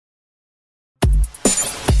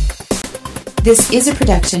This is a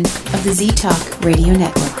production of the Z-Talk Radio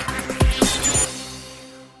Network.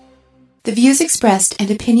 The views expressed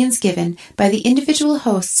and opinions given by the individual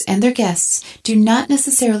hosts and their guests do not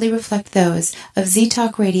necessarily reflect those of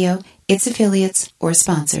Z-Talk Radio, its affiliates, or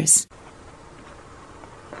sponsors.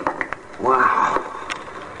 Wow.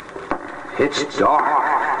 It's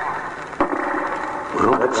dark.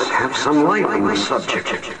 Well, let's have some light on the subject.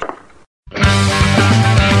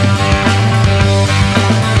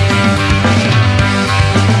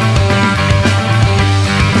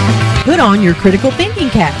 Put on your critical thinking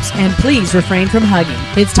caps and please refrain from hugging.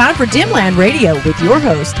 It's time for Dimland Radio with your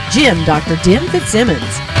host, Jim Dr. Dim Fitzsimmons.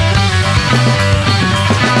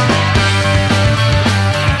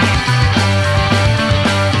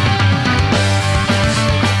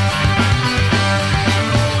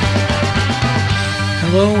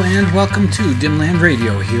 Hello and welcome to Dimland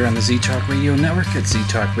Radio here on the Z-Talk Radio Network at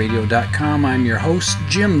ztalkradio.com. I'm your host,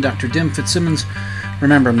 Jim Dr. Dim Fitzsimmons.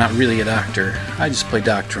 Remember, I'm not really a doctor. I just play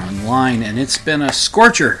doctor online, and it's been a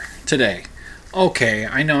scorcher today. Okay,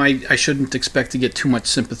 I know I shouldn't expect to get too much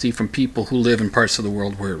sympathy from people who live in parts of the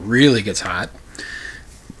world where it really gets hot.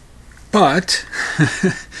 But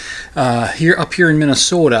up here in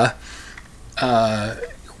Minnesota,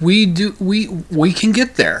 we can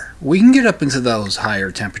get there. We can get up into those higher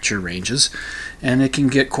temperature ranges, and it can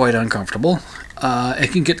get quite uncomfortable.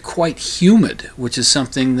 It can get quite humid, which is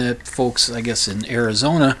something that folks, I guess, in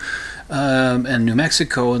Arizona and New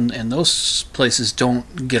Mexico and those places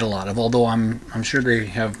don't get a lot of, although I'm sure they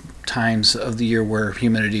have times of the year where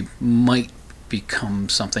humidity might become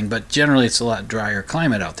something, but generally it's a lot drier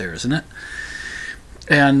climate out there, isn't it?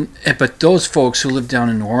 But those folks who live down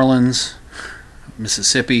in New Orleans,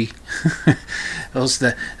 Mississippi,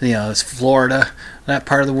 it's Florida, that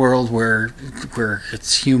part of the world where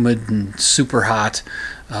it's humid and super hot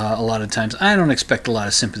a lot of times. I don't expect a lot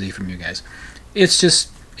of sympathy from you guys. It's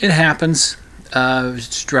just, it happens.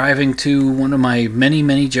 It's driving to one of my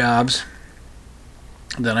many jobs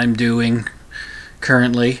that I'm doing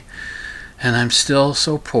currently, and I'm still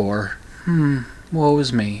so poor. Woe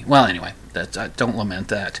is me. Well, anyway, don't lament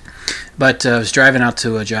that. But I was driving out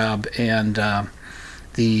to a job, and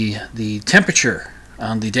the temperature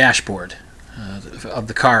on the dashboard of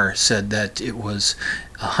the car said that it was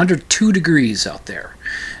 102 degrees out there.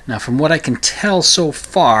 Now, from what I can tell so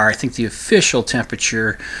far, I think the official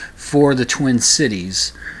temperature for the Twin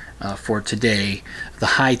Cities for today, the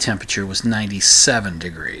high temperature was 97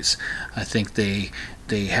 degrees. I think they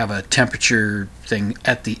have a temperature thing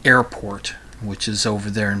at the airport, which is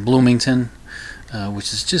over there in Bloomington,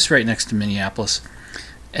 which is just right next to Minneapolis.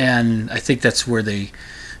 And I think that's where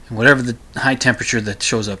whatever the high temperature that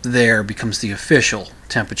shows up there becomes the official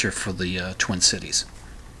temperature for the Twin Cities.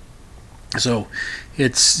 So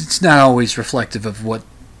it's not always reflective of what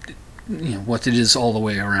it is all the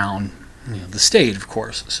way around the state, of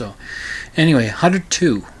course. So anyway,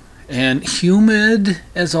 102 and humid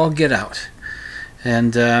as all get out.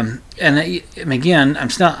 And again,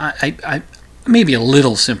 I maybe a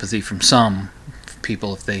little sympathy from some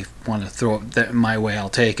people. If they want to throw it my way, I'll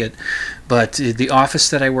take it. But the office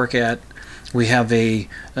that I work at, we have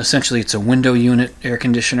essentially it's a window unit air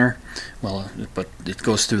conditioner. Well, but it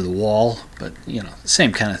goes through the wall, but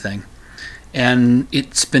same kind of thing. And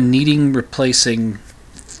it's been needing replacing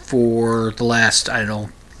for the last 4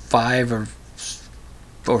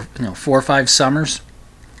 or 5 summers.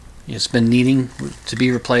 It's been needing to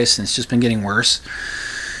be replaced, and it's just been getting worse.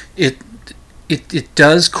 It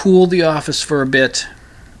does cool the office for a bit,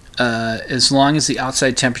 as long as the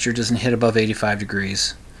outside temperature doesn't hit above 85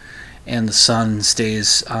 degrees and the sun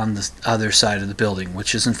stays on the other side of the building,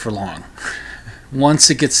 which isn't for long. Once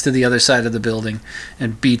it gets to the other side of the building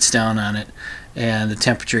and beats down on it and the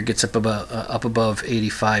temperature gets up above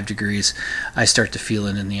 85 degrees, I start to feel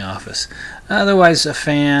it in the office. Otherwise, a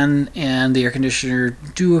fan and the air conditioner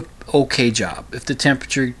do an okay job. If the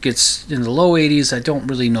temperature gets in the low 80s, I don't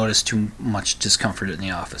really notice too much discomfort in the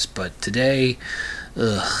office. But today,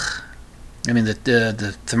 I mean,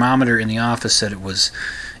 the thermometer in the office said it was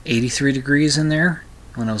 83 degrees in there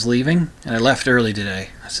when I was leaving, and I left early today.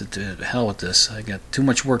 I said, to hell with this. I got too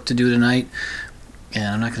much work to do tonight,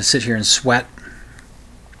 and I'm not going to sit here and sweat.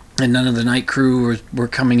 And none of the night crew were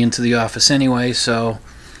coming into the office anyway, so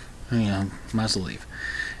might as well leave.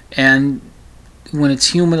 And when it's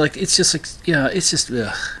humid, it's just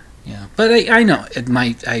ugh. Yeah, but I know it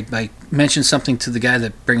might. I mentioned something to the guy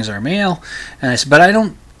that brings our mail, and I said, but I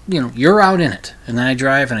don't. You're out in it. And then I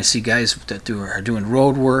drive and I see guys that are doing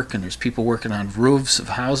road work, and there's people working on roofs of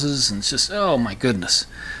houses, and it's just, oh my goodness,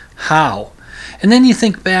 how? And then I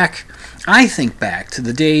think back to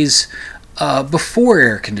the days before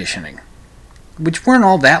air conditioning. which weren't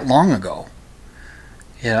all that long ago.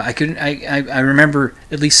 Yeah, I remember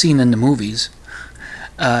at least seeing in the movies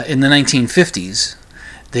in the 1950s,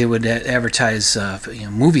 they would advertise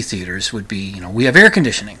movie theaters would be, we have air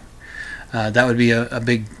conditioning. That would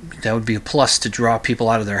be a plus to draw people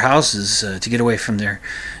out of their houses to get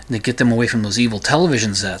them away from those evil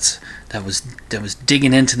television sets that was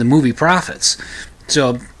digging into the movie profits.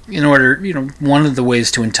 So in order, one of the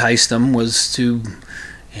ways to entice them was to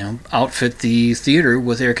outfit the theater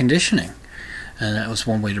with air conditioning, and that was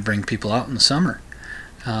one way to bring people out in the summer.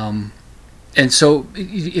 And so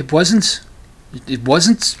it wasn't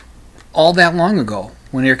all that long ago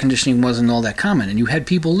when air conditioning wasn't all that common, and you had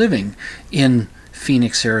people living in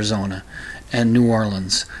Phoenix, Arizona, and New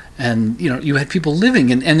Orleans, and you had people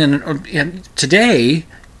living and today,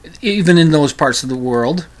 even in those parts of the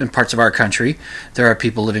world and parts of our country, there are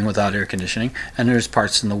people living without air conditioning, and there's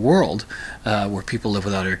parts in the world where people live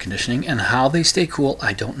without air conditioning, and how they stay cool,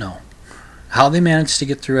 I don't know. How they manage to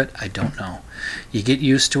get through it, I don't know. You get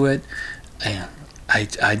used to it, and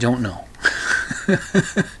I don't know.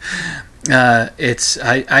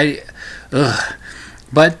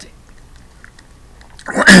 But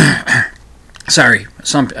sorry,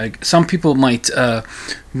 some people might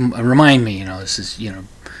remind me, this is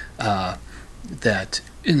that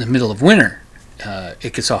in the middle of winter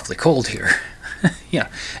it gets awfully cold here. Yeah,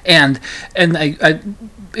 and I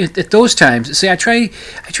at those times, see, I try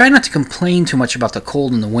not to complain too much about the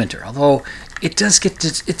cold in the winter, although it does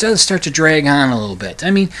start to drag on a little bit.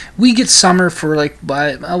 I mean, we get summer for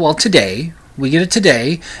today. We get it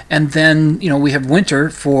today, and then we have winter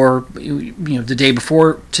for the day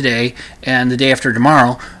before today and the day after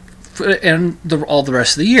tomorrow, and all the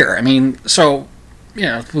rest of the year. I mean, so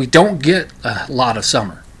we don't get a lot of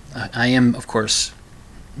summer. I am, of course,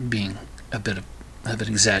 being a bit of an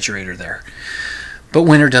exaggerator there, but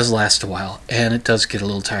winter does last a while, and it does get a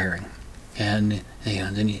little tiring. And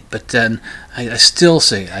but then I still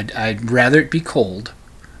say I'd rather it be cold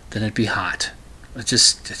than it be hot. It's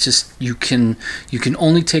just you can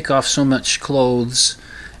only take off so much clothes,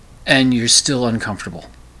 and you're still uncomfortable.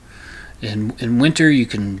 In winter, you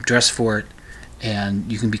can dress for it,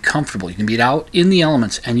 and you can be comfortable. You can be out in the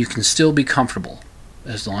elements, and you can still be comfortable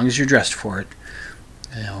as long as you're dressed for it.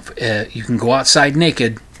 You can go outside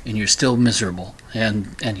naked, and you're still miserable,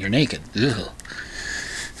 and you're naked. Ugh.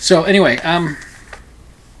 So anyway,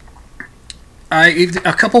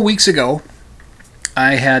 a couple weeks ago,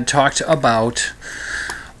 I had talked about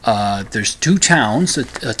there's two towns,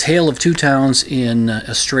 a tale of two towns in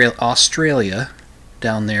Australia,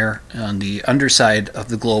 down there on the underside of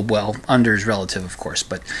the globe. Well, under is relative, of course,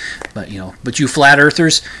 but you flat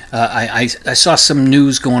earthers, I saw some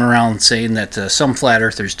news going around saying that some flat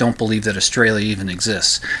earthers don't believe that Australia even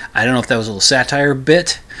exists. I don't know if that was a little satire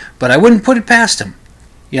bit, but I wouldn't put it past them.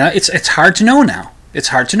 It's hard to know now. It's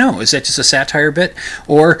hard to know. Is that just a satire bit,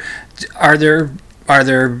 or are there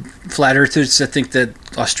flat earthers that think that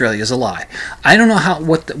Australia is a lie? I don't know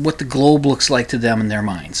what the globe looks like to them in their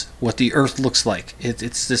minds. What the Earth looks like.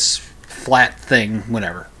 It's this flat thing,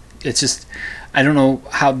 whatever. It's just, I don't know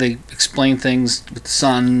how they explain things with the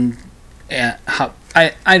sun. And how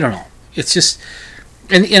I don't know. It's just,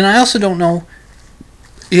 and I also don't know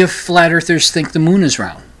if flat earthers think the moon is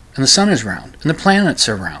round and the sun is round and the planets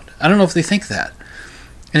are round. I don't know if they think that.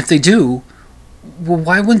 And if they do, well,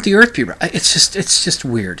 why wouldn't the Earth be round? It's just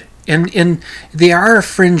weird. And they are a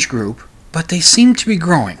fringe group, but they seem to be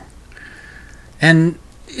growing. And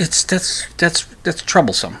that's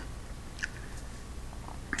troublesome.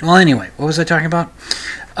 Well, anyway, what was I talking about?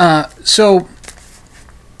 So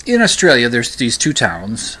in Australia, there's these two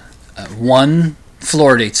towns. One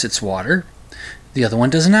fluoridates its water. The other one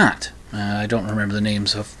does not. I don't remember the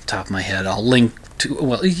names off the top of my head. I'll link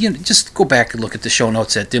to, just go back and look at the show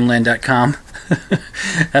notes at dimland.com.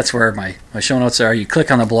 That's where my show notes are. You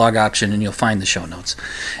click on the blog option and you'll find the show notes.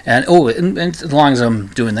 And as long as I'm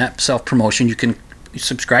doing that self-promotion, you can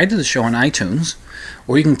subscribe to the show on iTunes,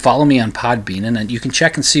 or you can follow me on Podbean, and then you can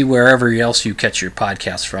check and see wherever else you catch your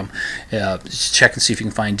podcasts from. Just check and see if you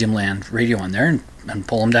can find Dimland Radio on there and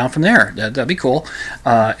pull them down from there. That'd be cool.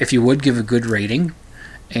 If you would give a good rating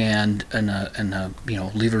and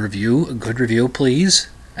leave a review, a good review, please.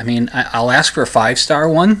 I mean, I'll ask for a 5-star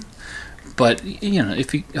one, but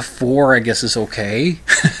if a 4, I guess, is okay.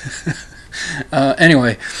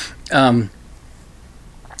 Anyway,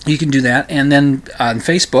 you can do that, and then on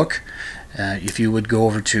Facebook, If you would go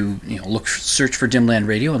over to search for Dimland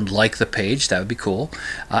Radio and like the page, that would be cool.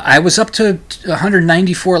 I was up to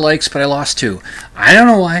 194 likes, but I lost 2. I don't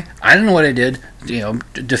know why. I don't know what I did.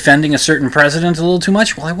 Defending a certain president a little too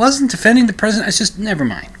much. Well, I wasn't defending the president. I just never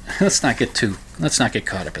mind. Let's not get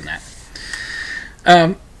caught up in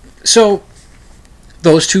that. So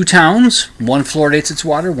those 2 towns, one fluoridates its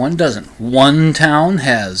water, one doesn't. One town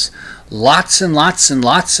has lots and lots and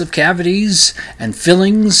lots of cavities and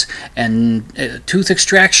fillings and tooth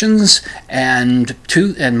extractions and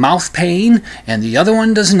mouth pain, and the other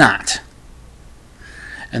one does not.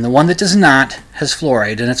 And the one that does not has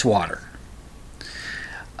fluoride in its water.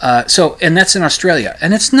 And that's in Australia.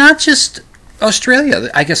 And it's not just Australia.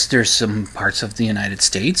 I guess there's some parts of the United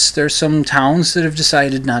States. There's some towns that have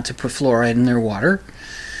decided not to put fluoride in their water.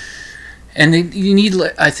 And you need,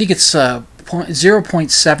 I think it's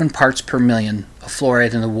 0.7 parts per million of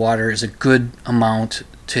fluoride in the water is a good amount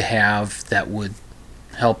to have that would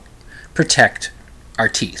help protect our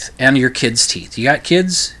teeth and your kids' teeth. You got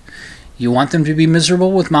kids? You want them to be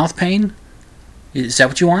miserable with mouth pain? Is that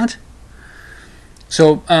what you want?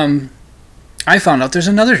 So I found out there's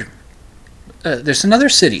another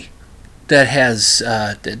city that has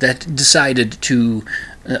that decided to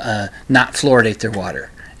not fluoridate their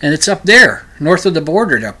water. And it's up there, north of the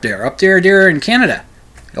border, up there in Canada.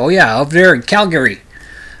 Oh yeah, up there in Calgary.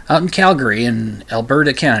 Out in Calgary in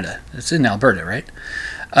Alberta, Canada. It's in Alberta, right?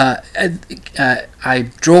 I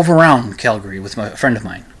drove around Calgary with a friend of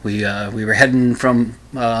mine. We were heading from,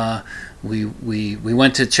 we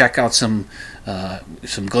went to check out some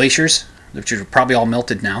glaciers, which are probably all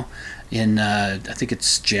melted now, in, I think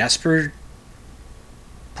it's Jasper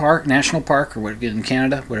Park, National Park, or what in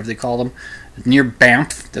Canada, whatever they call them. Near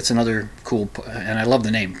Banff, that's another cool, and I love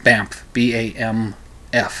the name Banff,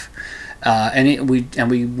 B-A-M-F.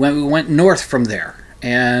 We went north from there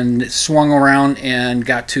and swung around and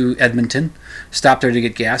got to Edmonton. Stopped there to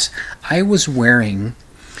get gas. I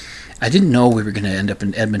didn't know we were going to end up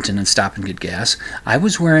in Edmonton and stop and get gas. I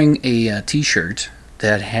was wearing a T-shirt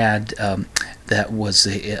that had that was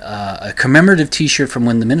a commemorative T-shirt from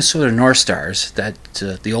when the Minnesota North Stars,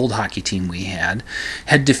 the old hockey team we had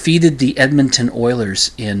defeated the Edmonton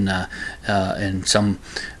Oilers in some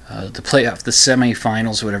the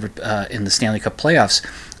semifinals or whatever in the Stanley Cup playoffs.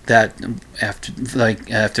 That after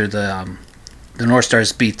the North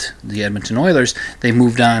Stars beat the Edmonton Oilers, they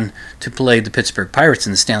moved on to play the Pittsburgh Pirates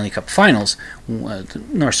in the Stanley Cup Finals. The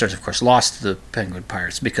North Stars, of course, lost to the Penguin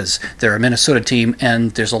Pirates because they're a Minnesota team,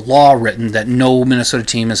 and there's a law written that no Minnesota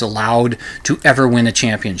team is allowed to ever win a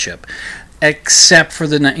championship, except for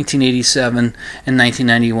the 1987 and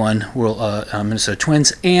 1991 Minnesota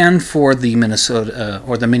Twins, and for the Minnesota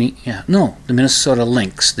the Minnesota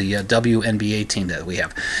Lynx, the WNBA team that we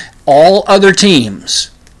have. All other teams.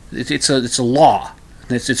 It's a law.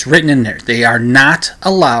 It's written in there. They are not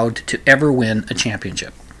allowed to ever win a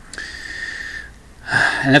championship.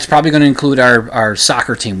 And that's probably going to include our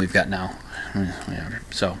soccer team we've got now.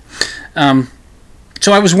 So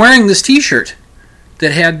I was wearing this T-shirt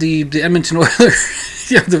that had the Edmonton Oilers,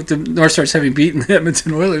 the North Stars having beaten the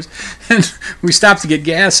Edmonton Oilers, and we stopped to get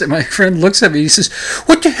gas, and my friend looks at me, he says,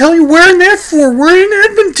 "What the hell are you wearing that for? We're in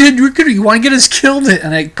Edmonton, you want to get us killed?"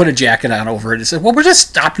 And I put a jacket on over it and said, "Well, we're just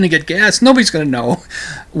stopping to get gas, nobody's going to know."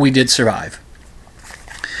 We did survive.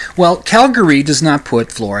 Well, Calgary does not put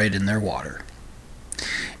fluoride in their water.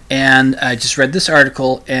 And I just read this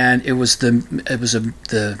article, and it was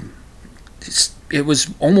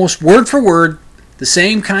almost word for word the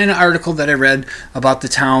same kind of article that I read about the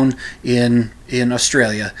town in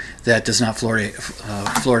Australia that does not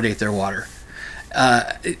fluoridate their water.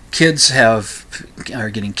 Kids are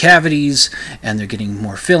getting cavities, and they're getting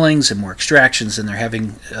more fillings and more extractions, and they're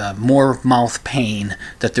having more mouth pain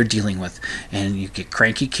that they're dealing with. And you get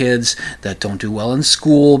cranky kids that don't do well in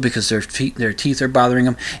school because their teeth are bothering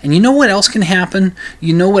them. And you know what else can happen?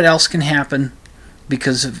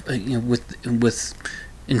 Because of with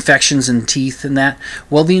infections in teeth and that?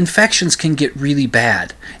 Well, the infections can get really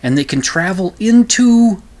bad, and they can travel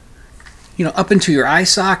into, up into your eye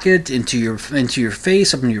socket, into your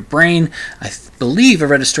face, up into your brain. I believe I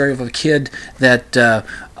read a story of a kid that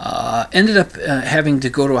ended up having to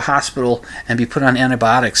go to a hospital and be put on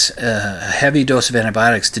antibiotics, a heavy dose of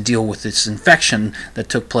antibiotics to deal with this infection that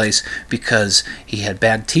took place because he had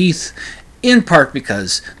bad teeth, in part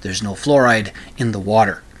because there's no fluoride in the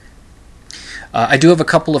water. I do have a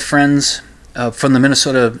couple of friends from the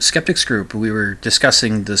Minnesota Skeptics group. We were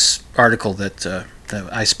discussing this article that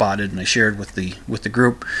I spotted and I shared with the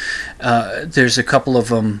group. There's a couple of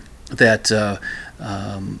them that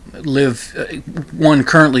live. One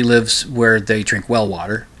currently lives where they drink well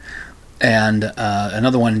water, And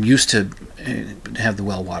another one used to have the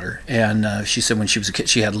well water, and she said when she was a kid,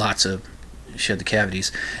 she had the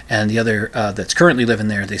cavities. And the other that's currently living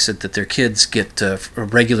there, they said that their kids get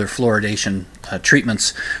regular fluoridation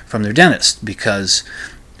treatments from their dentist because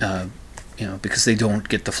they don't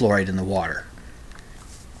get the fluoride in the water.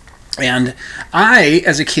 And I,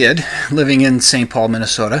 as a kid living in St. Paul,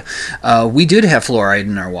 Minnesota, we did have fluoride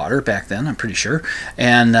in our water back then, I'm pretty sure.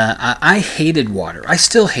 And I hated water. I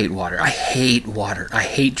still hate water. I hate water. I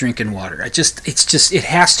hate drinking water. It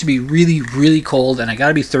has to be really, really cold, and I got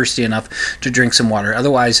to be thirsty enough to drink some water.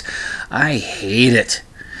 Otherwise, I hate it.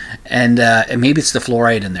 And maybe it's the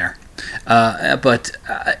fluoride in there.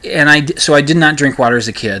 So I did not drink water as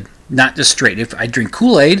a kid, not just straight. If I drink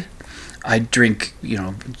Kool-Aid, I drink,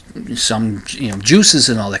 some, juices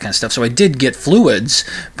and all that kind of stuff. So I did get fluids,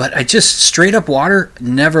 but I just straight up water,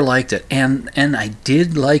 never liked it. And I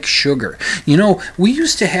did like sugar. We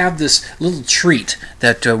used to have this little treat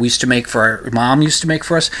that we used to make for our mom used to make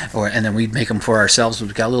for us, and then we'd make them for ourselves when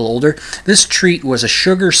we got a little older. This treat was a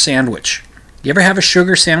sugar sandwich. You ever have a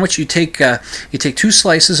sugar sandwich? You take 2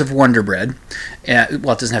 slices of Wonder Bread. It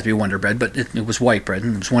doesn't have to be Wonder Bread, but it was white bread,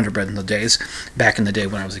 and it was Wonder Bread back in the day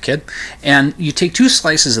when I was a kid. And you take 2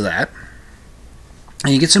 slices of that,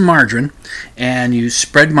 and you get some margarine, and you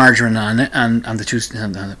spread margarine on it on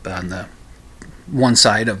the one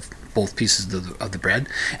side of both pieces of the bread,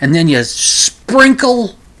 and then you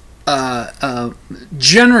sprinkle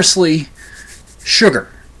generously sugar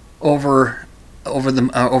over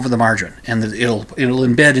the margarine, and it'll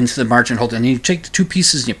embed into the margarine whole. And you take the 2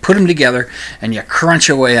 pieces and you put them together and you crunch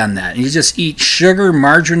away on that, and you just eat sugar,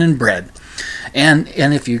 margarine, and bread. And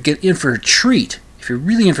if you get in for a treat, if you're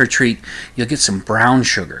really in for a treat, you'll get some brown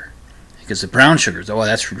sugar, because the brown sugar,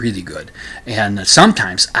 that's really good. And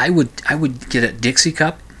sometimes I would get a Dixie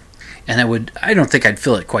cup, and I don't think I'd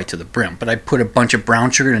fill it quite to the brim, but I'd put a bunch of brown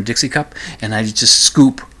sugar in a Dixie cup, and I'd just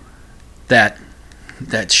scoop that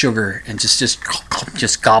sugar and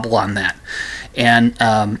just gobble on that. And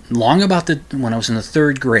when I was in the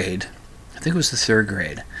 3rd grade, I think it was the 3rd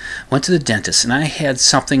grade, went to the dentist, and I had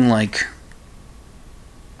something like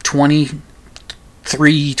 23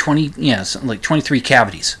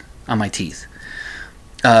 cavities on my teeth,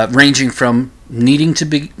 ranging from needing to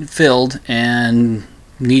be filled and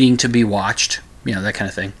needing to be watched, that kind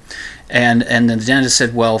of thing. And then the dentist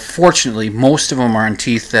said, well, fortunately, most of them are on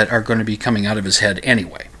teeth that are going to be coming out of his head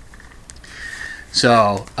anyway.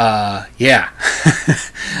 So, yeah.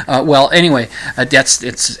 Well, anyway, and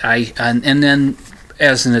then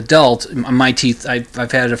as an adult, my teeth,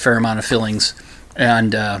 I've had a fair amount of fillings,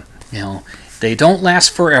 and they don't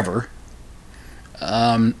last forever.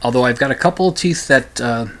 Although I've got a couple of teeth that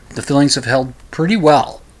the fillings have held pretty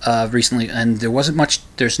well recently, and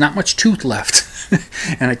there's not much tooth left.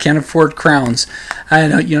 And I can't afford crowns. I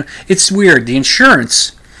know, it's weird. The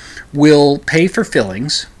insurance will pay for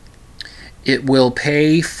fillings. It will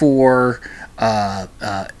pay for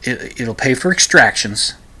it'll pay for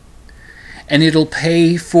extractions, and it'll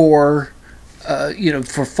pay for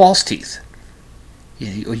for false teeth.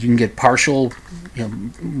 You can get partial,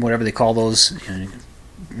 whatever they call those. You can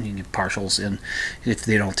get partials, and if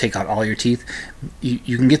they don't take out all your teeth,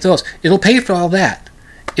 you can get those. It'll pay for all that.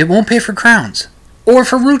 It won't pay for crowns or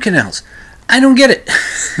for root canals. I don't get it.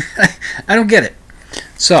 I don't get it.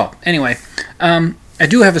 So, anyway, I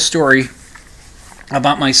do have a story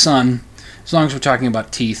about my son, as long as we're talking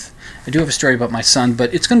about teeth. I do have a story about my son,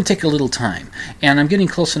 but it's going to take a little time, and I'm getting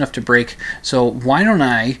close enough to break, so why don't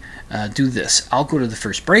I do this? I'll go to the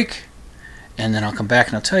first break, and then I'll come back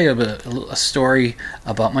and I'll tell you a story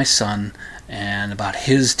about my son and about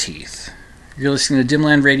his teeth. You're listening to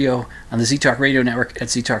Dimland Radio on the ZTalk Radio Network at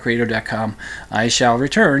ztalkradio.com. I shall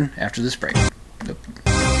return after this break.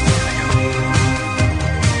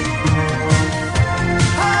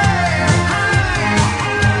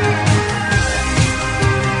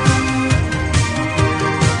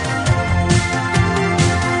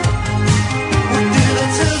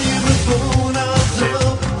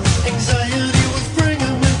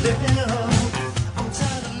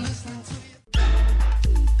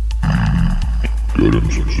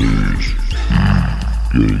 Getting some Z's.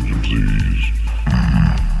 Getting some Z's.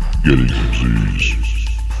 Getting some Z's.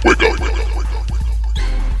 Wake up, wake up, wake up, wake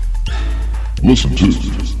up. Listen to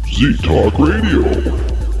ZTalk Radio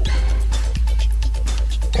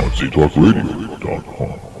on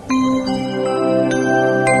ztalkradio.com.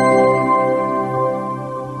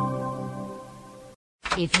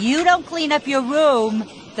 If you don't clean up your room,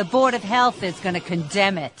 the Board of Health is going to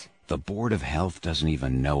condemn it. The Board of Health doesn't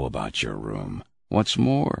even know about your room. What's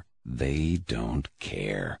more, they don't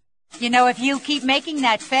care. If you keep making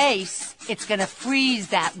that face, it's gonna freeze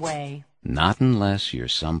that way. Not unless you're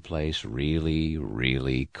someplace really,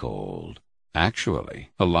 really cold.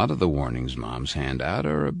 Actually, a lot of the warnings moms hand out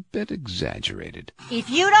are a bit exaggerated. If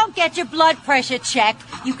you don't get your blood pressure checked,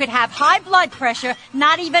 you could have high blood pressure,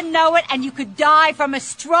 not even know it, and you could die from a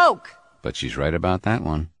stroke. But she's right about that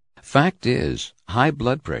one. Fact is, high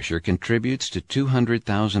blood pressure contributes to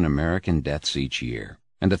 200,000 American deaths each year,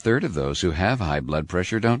 and a third of those who have high blood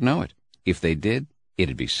pressure don't know it. If they did,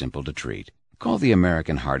 it'd be simple to treat. Call the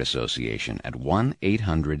American Heart Association at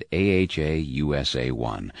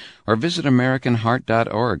 1-800-AHA-USA1 or visit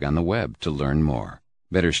AmericanHeart.org on the web to learn more.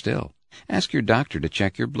 Better still, ask your doctor to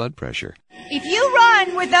check your blood pressure. If you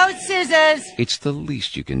run with those scissors, It's the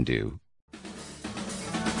least you can do.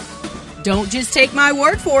 Don't just take my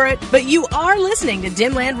word for it, but you are listening to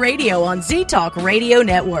Dimland Radio on Z-Talk Radio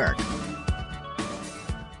Network.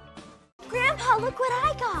 Grandpa, look what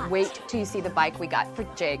I got. Wait till you see the bike we got for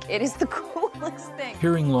Jake. It is the coolest thing.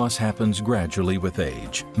 Hearing loss happens gradually with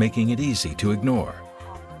age, making it easy to ignore.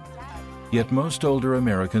 Yet most older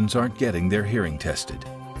Americans aren't getting their hearing tested.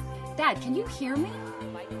 Dad, can you hear me?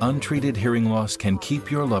 Untreated hearing loss can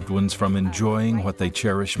keep your loved ones from enjoying what they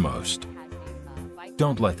cherish most.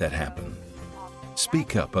 Don't let that happen.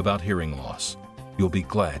 Speak up about hearing loss. You'll be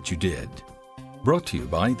glad you did. Brought to you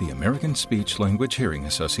by the American Speech Language Hearing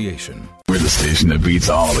Association. We're the station that beats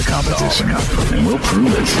all the competition, and we'll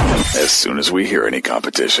prove it as soon as we hear any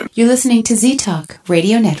competition. You're listening to Z-Talk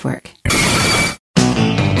Radio Network.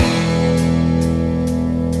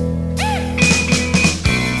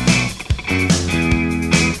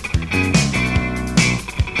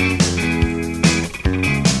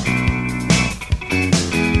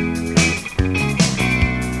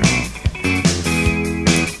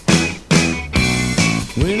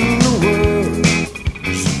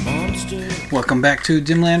 Welcome back to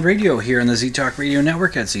Dimland Radio here on the Z-Talk Radio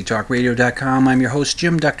Network at ztalkradio.com. I'm your host,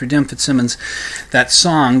 Jim, Dr. Dim Fitzsimmons. That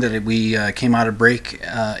song that we came out of break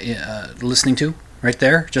listening to right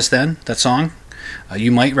there, just then, that song,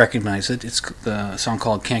 you might recognize it. It's the song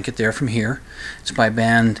called Can't Get There From Here. It's by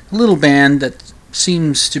a little band that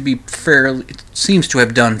seems to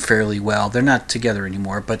have done fairly well. They're not together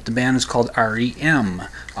anymore, but the band is called REM,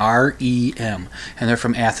 and they're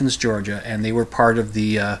from Athens, Georgia, and they were part of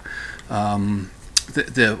the Athens,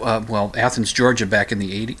 Georgia, back in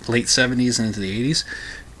the late 70s and into the 80s.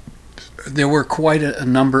 There were quite a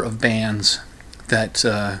number of bands that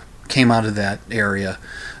came out of that area.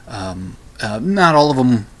 Not all of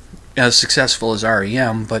them as successful as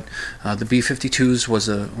REM, but the B-52s was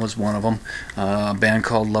one of them. A band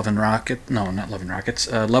called Love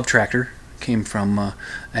Tractor came from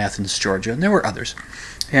Athens, Georgia, and there were others.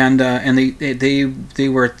 And they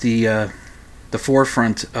were at the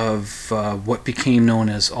forefront of what became known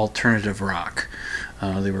as alternative rock.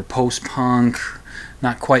 They were post-punk,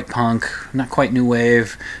 not quite punk, not quite new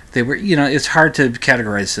wave. They were, it's hard to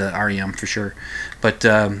categorize REM for sure, but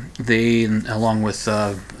they, along with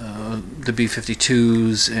the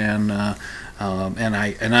B-52s and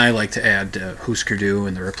I like to add Husker Du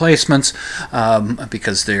and the Replacements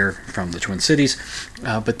because they're from the Twin Cities,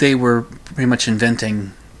 but they were pretty much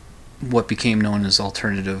inventing what became known as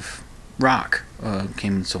alternative rock.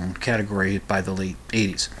 Came in its own category by the late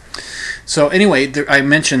 80s. So anyway, I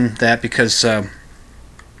mentioned that because there's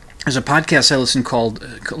a podcast I listen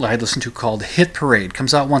to called Hit Parade.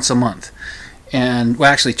 Comes out once a month, and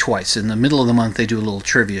actually twice. In the middle of the month, they do a little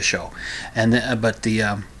trivia show, and but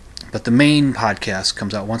the main podcast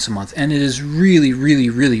comes out once a month, and it is really, really,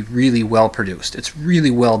 really, really well produced. It's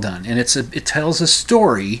really well done, and it tells a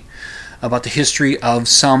story about the history of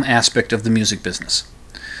some aspect of the music business.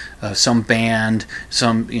 Some band,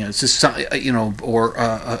 it's just or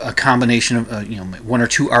a combination of one or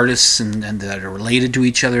two artists and that are related to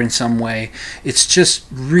each other in some way. It's just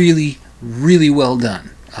really, really well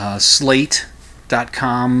done.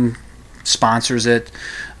 Slate.com sponsors it,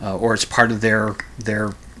 or it's part of their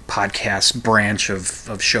podcast branch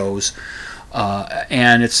of shows,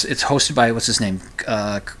 and it's hosted by what's his name,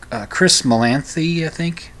 Chris Melanthi, I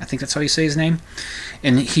think that's how you say his name.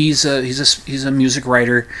 And he's a music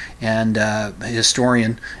writer and a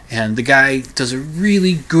historian, and the guy does a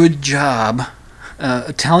really good job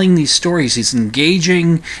telling these stories. He's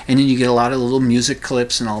engaging, and then you get a lot of little music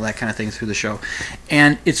clips and all that kind of thing through the show,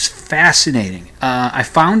 and it's fascinating. I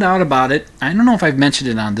found out about it. I don't know if I've mentioned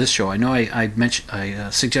it on this show. I know I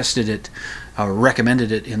suggested it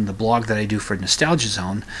recommended it in the blog that I do for Nostalgia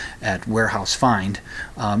Zone at Warehouse Find.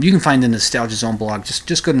 You can find the Nostalgia Zone blog.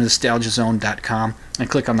 Just go to nostalgiazone.com and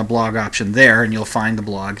click on the blog option there, and you'll find the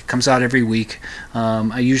blog. It comes out every week.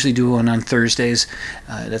 I usually do one on Thursdays.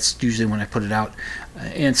 That's usually when I put it out.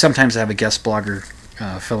 And sometimes I have a guest blogger,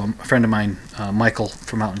 a friend of mine, Michael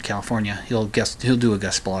from out in California. He'll do a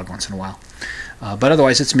guest blog once in a while. But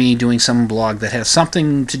otherwise, it's me doing some blog that has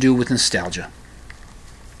something to do with nostalgia.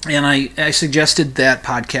 And I suggested that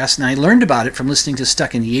podcast, and I learned about it from listening to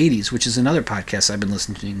Stuck in the 80s, which is another podcast I've been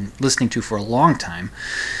listening to for a long time.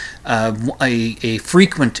 A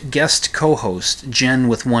frequent guest co-host, Jen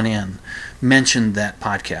with one N, mentioned that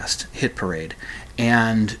podcast, Hit Parade.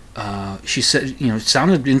 And she said, it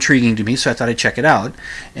sounded intriguing to me, so I thought I'd check it out.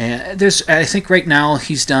 And I think right now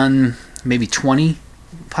he's done maybe 20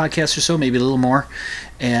 podcasts or so, maybe a little more.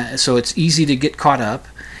 And so it's easy to get caught up.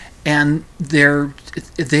 And they're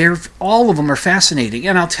all of them are fascinating.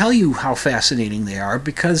 And I'll tell you how fascinating they are,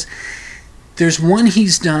 because there's one he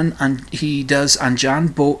does on John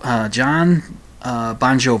Bon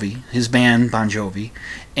Jovi, his band Bon Jovi,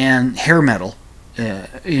 and hair metal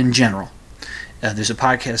in general. There's a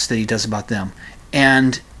podcast that he does about them,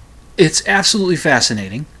 and it's absolutely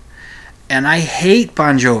fascinating. And I hate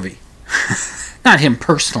Bon Jovi. Not him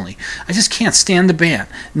personally. I just can't stand the band.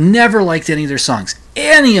 Never liked any of their songs.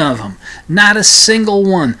 Any of them. Not a single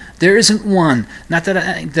one. There isn't one. Not that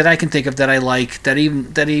I can think of that I like, that I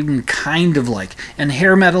even kind of like. And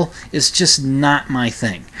hair metal is just not my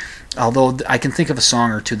thing. Although I can think of a song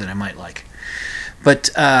or two that I might like. But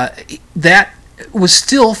that was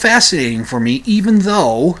still fascinating for me, even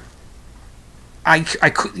though I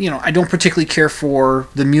don't particularly care for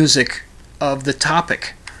the music of the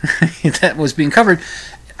topic that was being covered.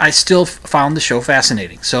 I still found the show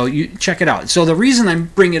fascinating. So you check it out. So the reason I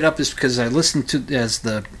bring it up is because I listened to, as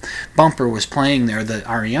the bumper was playing there, the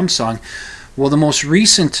REM song. Well, the most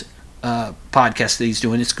recent podcast that he's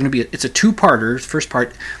doing, it's a two-parter. The first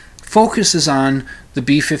part focuses on the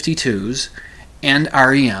B-52s and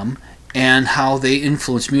REM and how they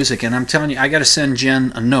influence music. And I'm telling you, I got to send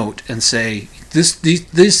Jen a note and say,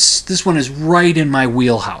 this one is right in my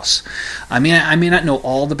wheelhouse. I may not know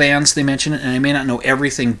all the bands they mention, and I may not know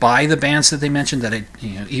everything by the bands that they mentioned.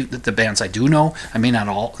 The bands I do know, I may not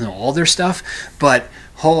know all their stuff, but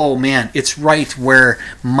oh man, it's right where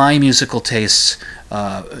my musical tastes,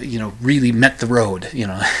 really met the road.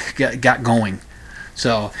 Got going.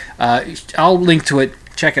 So I'll link to it.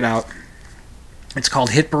 Check it out. It's called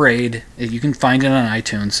Hit Parade. You can find it on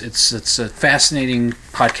iTunes. It's a fascinating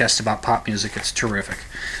podcast about pop music. It's terrific.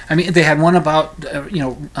 I mean, they had one about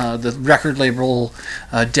the record label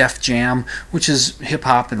Def Jam, which is hip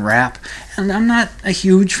hop and rap. And I'm not a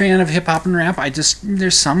huge fan of hip hop and rap.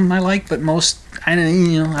 There's some I like, but most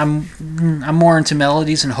I'm more into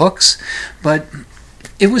melodies and hooks. But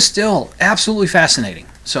it was still absolutely fascinating.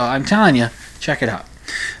 So I'm telling you, check it out.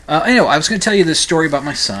 Anyway, I was going to tell you this story about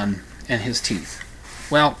my son and his teeth.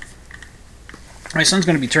 Well, my son's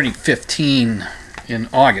going to be turning 15 in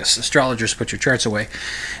August. Astrologers, put your charts away.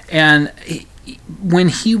 And when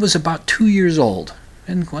he was about 2 years old,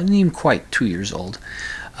 and wasn't even quite 2 years old,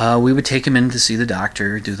 we would take him in to see the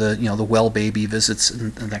doctor, do the well baby visits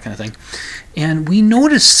and that kind of thing. And we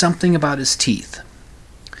noticed something about his teeth.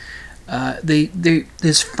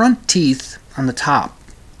 His front teeth on the top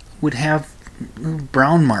would have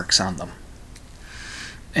brown marks on them.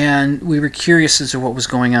 And we were curious as to what was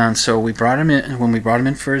going on, so we brought him in. When we brought him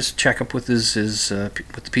in for his checkup with with the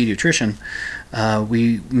pediatrician,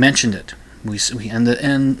 we mentioned it.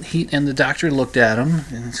 The doctor looked at him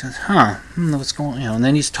and said, what's going on?" And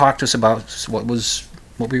then he's talked to us about what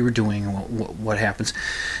we were doing and what happens.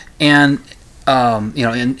 And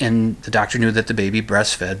and the doctor knew that the baby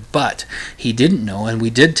breastfed, but he didn't know, and we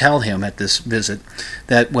did tell him at this visit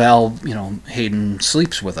that, Hayden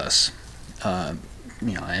sleeps with us.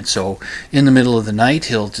 And so in the middle of the night,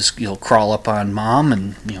 he'll crawl up on mom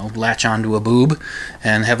and latch onto a boob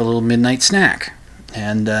and have a little midnight snack.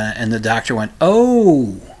 And the doctor went,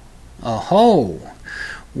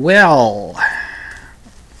 well,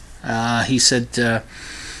 he said,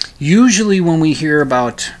 usually when we hear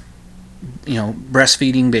about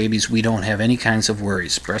breastfeeding babies, we don't have any kinds of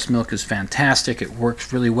worries. Breast milk is fantastic. It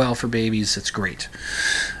works really well for babies. It's great.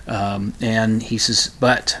 And he says,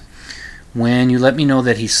 but when you let me know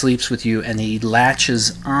that he sleeps with you and he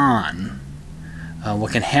latches on,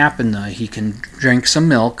 what can happen, he can drink some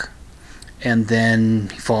milk and then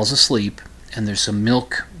he falls asleep and there's some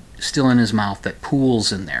milk still in his mouth that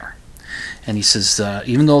pools in there. And he says,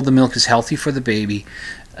 even though the milk is healthy for the baby,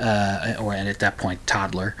 or at that point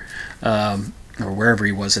toddler, or wherever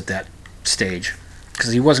he was at that stage,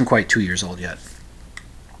 because he wasn't quite 2 years old yet.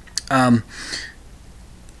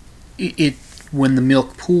 When the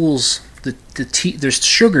milk pools, the teeth, there's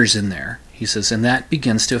sugars in there, he says, and that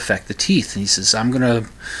begins to affect the teeth. And he says, I'm going to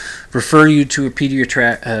refer you to a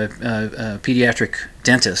pediatric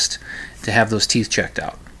dentist to have those teeth checked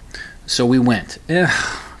out. So we went.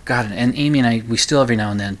 God, and Amy and I, we still every now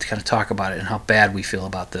and then kind of talk about it and how bad we feel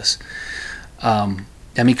about this.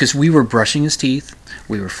 Because we were brushing his teeth,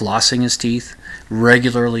 we were flossing his teeth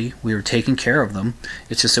regularly, we were taking care of them.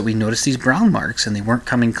 It's just that we noticed these brown marks and they weren't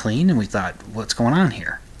coming clean, and we thought, what's going on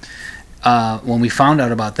here? When we found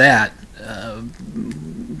out about that,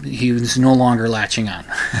 he was no longer latching on.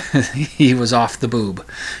 He was off the boob.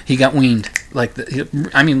 He got weaned just like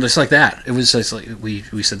that. It was just like we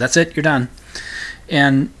said, that's it, you're done.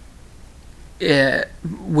 And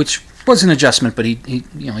which was an adjustment, but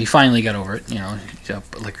he finally got over it.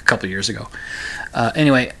 Like a couple years ago.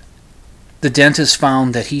 Anyway, the dentist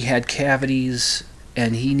found that he had cavities,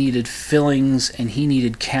 and he needed fillings, and he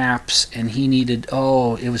needed caps, and he needed.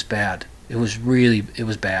 Oh, it was bad. It was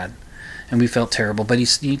bad, and we felt terrible. But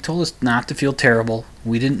he told us not to feel terrible.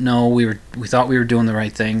 We didn't know. We thought we were doing the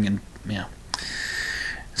right thing, and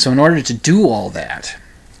So in order to do all that,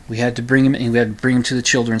 we had to bring him to the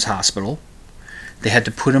children's hospital. They had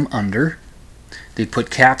to put him under. They put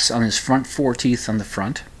caps on his front 4 teeth on the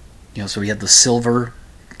front. So he had the silver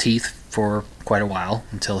teeth for quite a while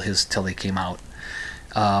until they came out.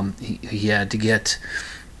 He had to get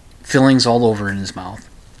fillings all over in his mouth.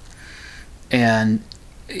 And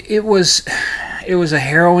it was a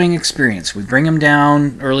harrowing experience. We bring him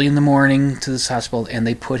down early in the morning to this hospital, and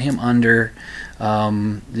they put him under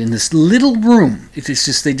in this little room. It's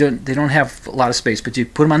just they don't have a lot of space, but you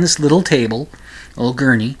put him on this little table, a little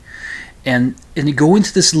gurney, and you go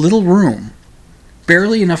into this little room,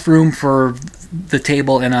 barely enough room for the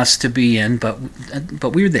table and us to be in, but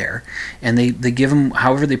we were there, and they give him,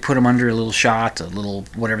 however they put him under, a little shot, a little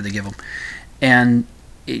whatever they give him, and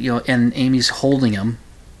and Amy's holding him,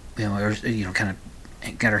 kind of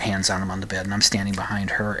got her hands on him on the bed, and I'm standing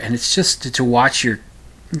behind her, and it's just to watch your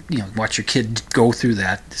kid go through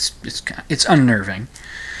that. It's unnerving.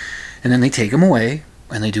 And then they take him away,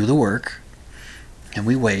 and they do the work, and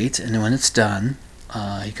we wait, and when it's done,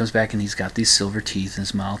 he comes back and he's got these silver teeth in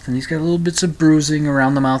his mouth, and he's got little bits of bruising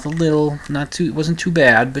around the mouth, a little, it wasn't too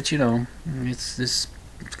bad, but it's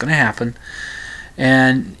going to happen.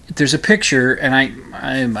 And there's a picture, and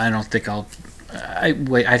I don't think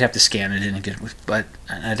I'd have to scan it in and get it, but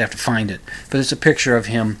I'd have to find it. But there's a picture of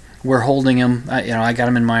him. We're holding him. I got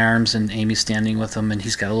him in my arms, and Amy's standing with him, and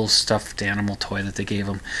he's got a little stuffed animal toy that they gave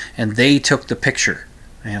him, and they took the picture.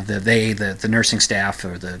 The nursing staff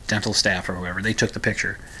or the dental staff or whoever, they took the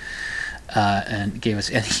picture and gave us.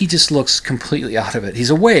 And he just looks completely out of it.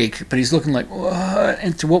 He's awake, but he's looking like, what?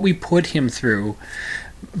 And to what we put him through,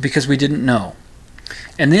 because we didn't know.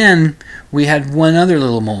 And then we had one other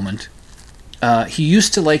little moment. He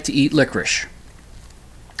used to like to eat licorice.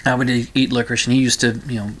 I would eat licorice, and he used to,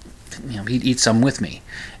 he'd eat some with me,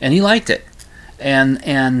 and he liked it.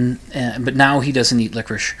 But now he doesn't eat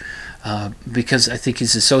licorice because I think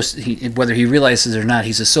whether he realizes it or not,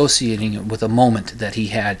 he's associating it with a moment that he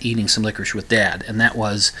had eating some licorice with Dad, and that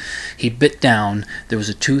was he bit down. There was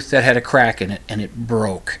a tooth that had a crack in it, and it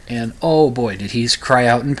broke. And oh boy, did he cry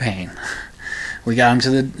out in pain. We got him to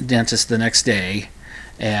the dentist the next day,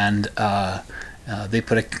 and they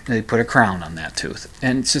put a crown on that tooth,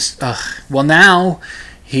 and it's just well, now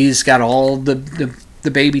he's got all the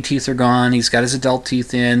baby teeth are gone. He's got his adult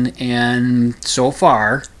teeth in, and so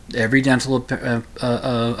far every dental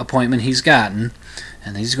appointment he's gotten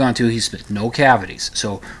and he's gone to, he's no cavities.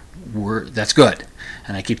 So that's good.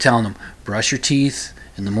 And I keep telling him, brush your teeth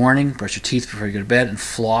in the morning, brush your teeth before you go to bed, and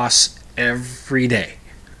floss every day.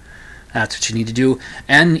 That's what you need to do.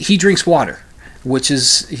 And he drinks water, which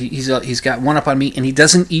is he's got one up on me, and he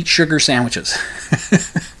doesn't eat sugar sandwiches.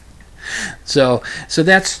 so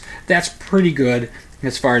that's pretty good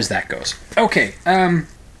as far as that goes. Okay,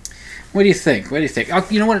 what do you think?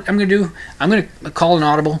 You know what I'm going to do? I'm going to call an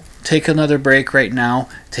audible, take another break right now,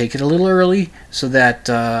 take it a little early, so that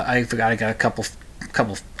I got a couple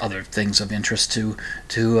other things of interest to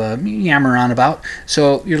yammer on about.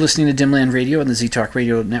 So you're listening to Dimland Radio on the ZTalk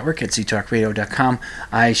Radio Network at ztalkradio.com.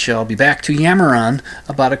 I shall be back to yammer on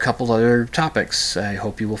about a couple other topics. I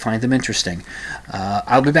hope you will find them interesting.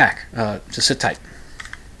 I'll be back. Just sit tight.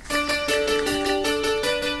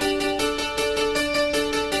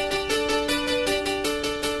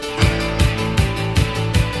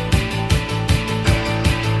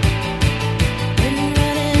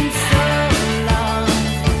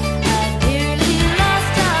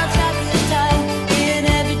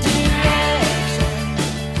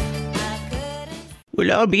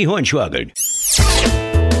 Well, I'll be hornswoggled.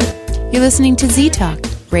 You're listening to Z-Talk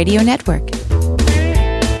Radio Network.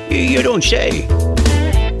 You don't say.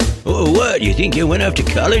 Oh, what? You think you went off to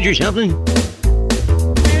college or something?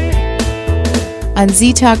 On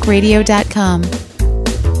ztalkradio.com.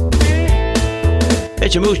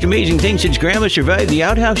 That's the most amazing thing since Grandma survived the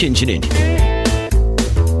outhouse incident.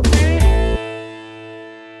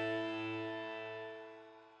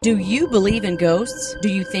 Do you believe in ghosts? Do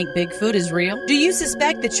you think Bigfoot is real? Do you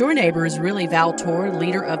suspect that your neighbor is really Val Tor,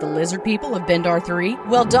 leader of the lizard people of Bendar 3?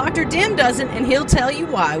 Well, Dr. Dim doesn't, and he'll tell you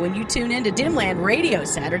why when you tune in to Dimland Radio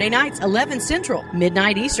Saturday nights, 11 Central,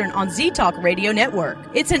 midnight Eastern on Z-Talk Radio Network.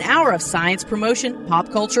 It's an hour of science promotion,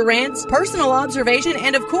 pop culture rants, personal observation,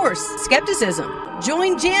 and of course, skepticism.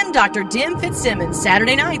 Join Jim, Dr. Dim Fitzsimmons,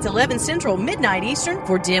 Saturday nights, 11 Central, midnight Eastern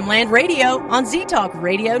for Dimland Radio on Z-Talk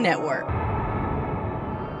Radio Network.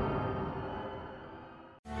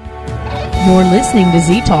 You're listening to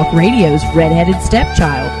Z-Talk Radio's Redheaded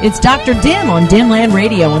Stepchild. It's Dr. Dim on Dimland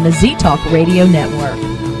Radio on the Z-Talk Radio Network.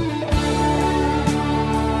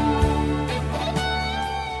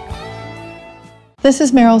 This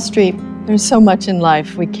is Meryl Streep. There's so much in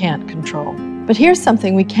life we can't control. But here's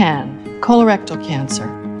something we can: colorectal cancer.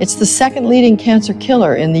 It's the second leading cancer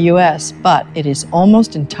killer in the U.S., but it is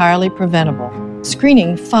almost entirely preventable.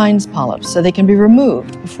 Screening finds polyps so they can be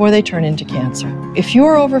removed before they turn into cancer. If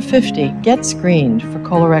you're over 50, get screened for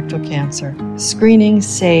colorectal cancer. Screening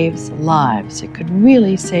saves lives. It could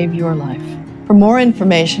really save your life. For more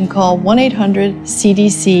information, call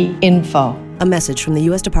 1-800-CDC-INFO. A message from the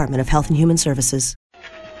U.S. Department of Health and Human Services.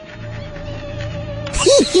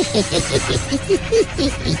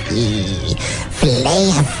 Fillet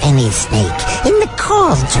of fenny snake in the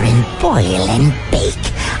cauldron, boil and bake.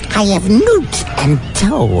 I have newt and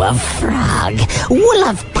toe of frog, wool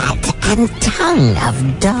of bat and tongue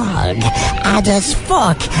of dog, adder's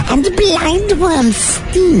fork and blindworm's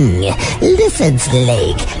sting, lizard's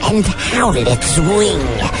leg and howlet's wing,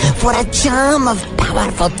 for a charm of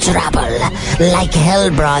powerful trouble, like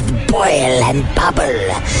hellbroth boil and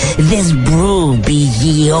bubble. This brew be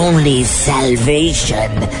ye only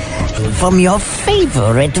salvation from your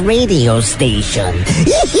favorite radio station.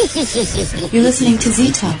 You're listening to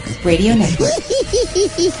Z-Talk Radio Network.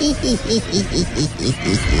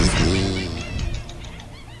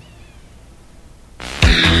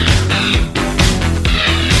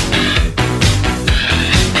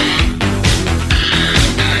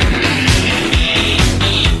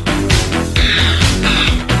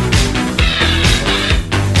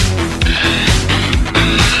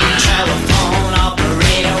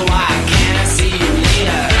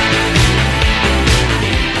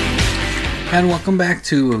 And welcome back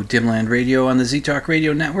to Dimland Radio on the Z-Talk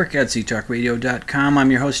Radio Network at ztalkradio.com.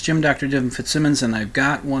 I'm your host, Jim, Dr. Dim Fitzsimmons, and I've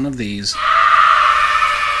got one of these.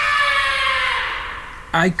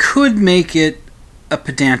 I could make it a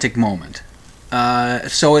pedantic moment.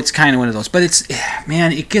 So it's kind of one of those. But it's,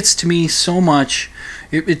 man, it gets to me so much.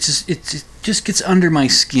 It just gets under my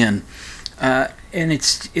skin. And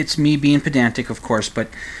it's me being pedantic, of course, but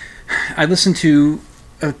I listen to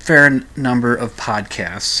a fair number of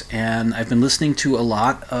podcasts, and I've been listening to a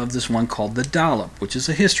lot of this one called The Dollop, which is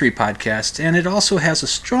a history podcast, and it also has a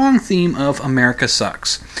strong theme of America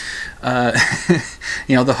sucks.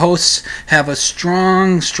 The hosts have a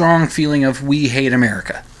strong feeling of we hate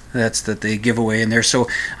America. That they give away in there, so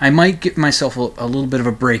I might give myself a little bit of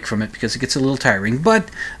a break from it because it gets a little tiring,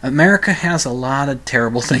 but America has a lot of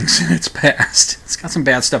terrible things in its past. It's got some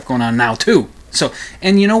bad stuff going on now, too. So,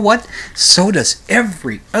 and you know what? So does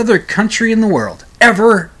every other country in the world.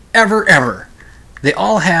 Ever. They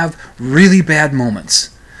all have really bad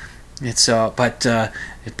moments. It's but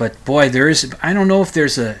boy, there is. I don't know if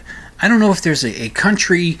there's a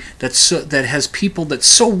country that has people that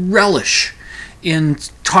so relish in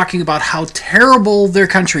talking about how terrible their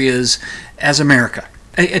country is as America.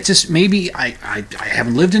 It just, maybe I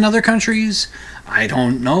haven't lived in other countries. I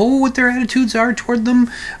don't know what their attitudes are toward them,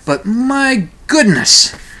 but my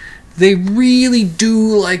goodness, they really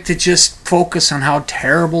do like to just focus on how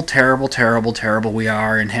terrible we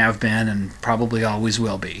are and have been and probably always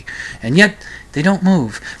will be. And yet, they don't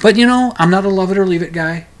move. But I'm not a love it or leave it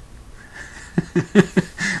guy.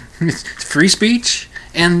 It's free speech,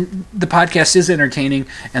 and the podcast is entertaining,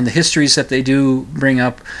 and the histories that they do bring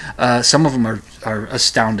up, some of them are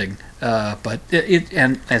astounding. But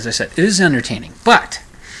and as I said, it is entertaining. But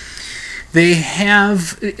they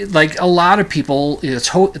have, like a lot of people,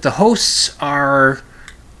 the hosts are,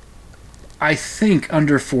 I think,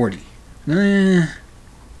 under 40. They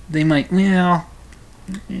might,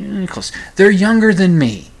 close. They're younger than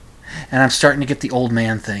me. and I'm starting to get the old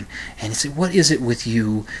man thing. And you say, what is it with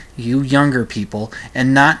you younger people,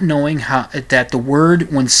 and not knowing how that the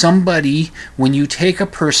word, when you take a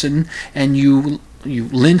person and you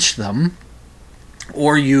lynch them,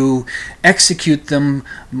 or you execute them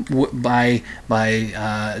by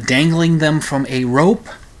dangling them from a rope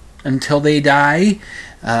until they die,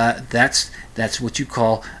 that's what you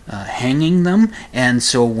call hanging them. And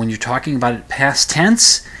so when you're talking about it past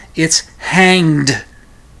tense, it's hanged.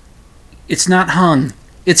 It's not hung.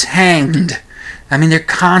 It's hanged. I mean, they're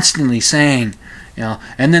constantly saying,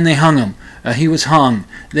 and then they hung him. He was hung.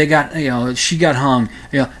 They got, she got hung.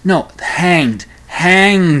 No, hanged.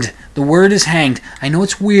 Hanged. The word is hanged. I know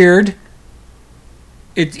it's weird.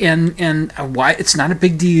 And why it's not a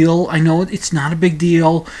big deal. I know it's not a big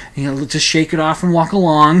deal. Just shake it off and walk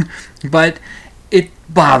along. But it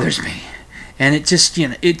bothers me, and it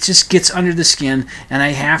just gets under the skin, and I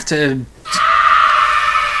have to.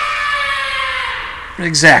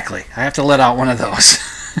 Exactly. I have to let out one of those.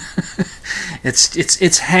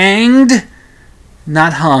 It's hanged,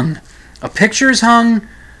 not hung. A picture is hung.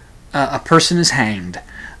 A person is hanged.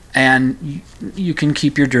 And you can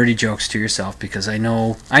keep your dirty jokes to yourself, because I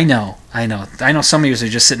know some of you are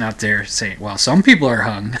just sitting out there saying, well, some people are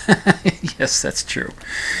hung. Yes, that's true.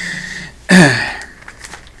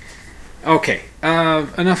 Okay,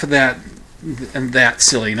 enough of that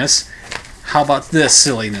silliness. How about this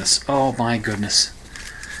silliness? Oh my goodness.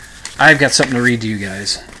 I've got something to read to you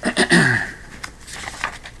guys.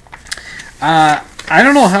 I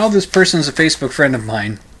don't know how this person is a Facebook friend of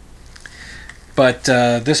mine, but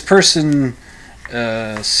this person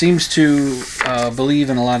seems to believe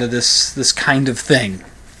in a lot of this kind of thing,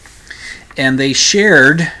 and they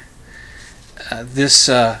shared this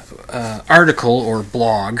article or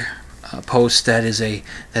blog post that is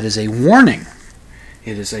a warning.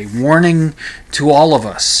 It is a warning to all of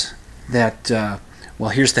us that. Well,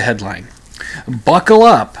 here's the headline: buckle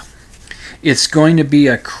up. It's going to be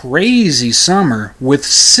a crazy summer with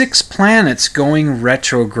 6 planets going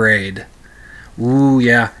retrograde. Ooh,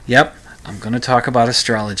 yeah. Yep. I'm going to talk about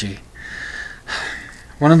astrology.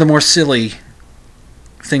 One of the more silly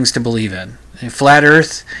things to believe in. Flat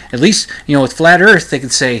Earth, at least, with Flat Earth, they can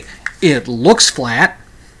say, it looks flat.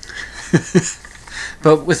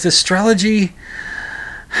 But with astrology,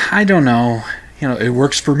 I don't know. It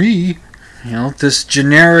works for me. This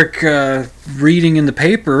generic reading in the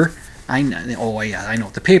paper, I know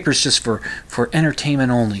the paper's just for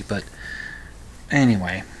entertainment only, but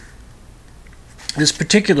anyway. This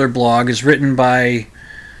particular blog is written by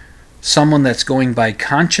someone that's going by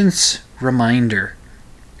Conscience Reminder.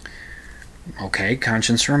 Okay,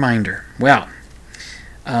 Conscience Reminder. Well,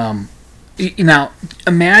 now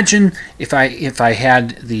imagine if I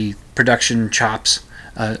had the production chops.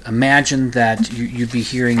 Imagine that you'd be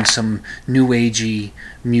hearing some new agey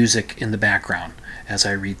music in the background as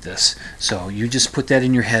I read this. So you just put that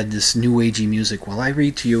in your head, this new agey music, while I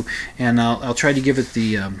read to you, and I'll try to give it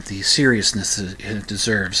the seriousness it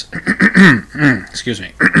deserves. Excuse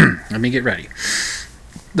me. Let me get ready.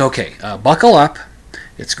 Okay, buckle up.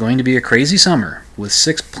 It's going to be a crazy summer with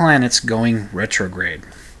 6 planets going retrograde.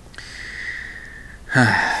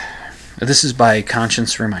 This is by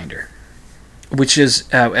Conscience Reminder, which is,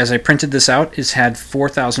 as I printed this out, it's had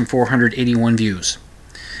 4,481 views.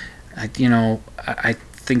 I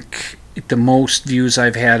think the most views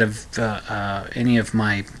I've had of any of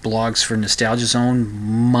my blogs for Nostalgia Zone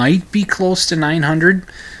might be close to 900,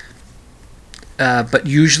 but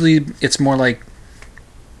usually it's more like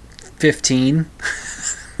 15.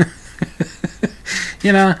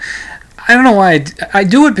 I don't know why. I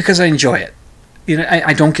do it because I enjoy it.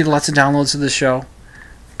 I don't get lots of downloads of the show.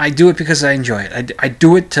 I do it because I enjoy it. I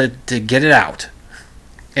do it to get it out.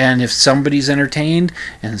 And if somebody's entertained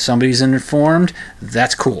and somebody's informed,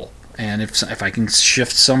 that's cool. And if I can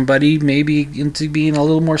shift somebody maybe into being a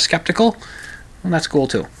little more skeptical, well, that's cool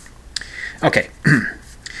too. Okay.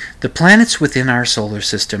 The planets within our solar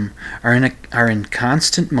system are in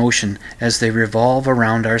constant motion as they revolve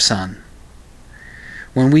around our sun.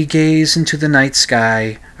 When we gaze into the night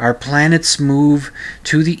sky, our planets move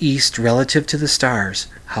to the east relative to the stars.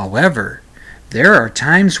 However, there are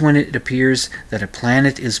times when it appears that a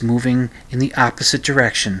planet is moving in the opposite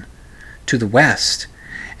direction, to the west,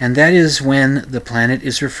 and that is when the planet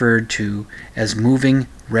is referred to as moving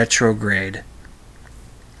retrograde.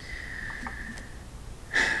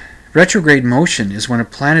 Retrograde motion is when a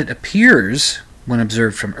planet appears, when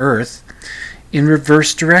observed from Earth, in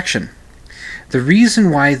reverse direction. The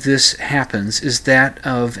reason why this happens is that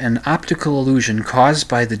of an optical illusion caused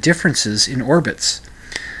by the differences in orbits.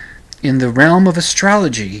 In the realm of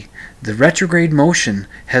astrology, The retrograde motion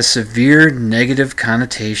has severe negative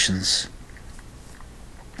connotations.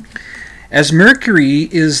 As Mercury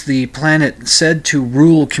is the planet said to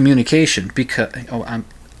rule communication, because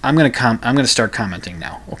I'm going to start commenting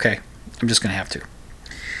now. Okay, I'm just going to have to.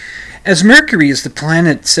 As Mercury is the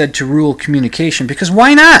planet said to rule communication, because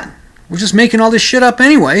why not? We're just making all this shit up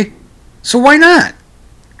anyway, so why not?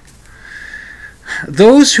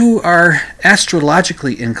 Those who are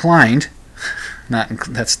astrologically inclined,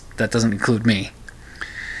 that doesn't include me,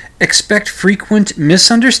 expect frequent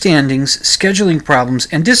misunderstandings, scheduling problems,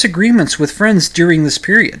 and disagreements with friends during this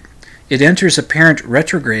period. It enters apparent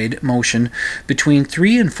retrograde motion between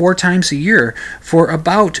 3 and 4 times a year for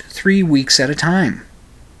about 3 weeks at a time.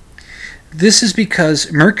 This is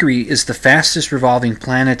because Mercury is the fastest revolving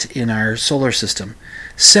planet in our solar system.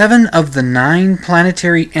 7 of the 9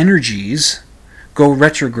 planetary energies go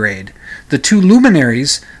retrograde. The 2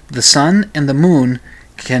 luminaries, the Sun and the Moon,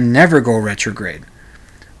 can never go retrograde.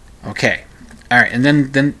 Okay, all right, and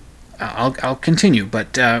then I'll continue,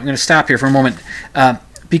 but I'm going to stop here for a moment.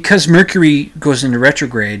 Because Mercury goes into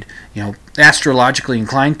retrograde, astrologically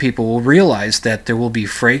inclined people will realize that there will be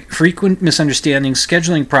frequent misunderstandings,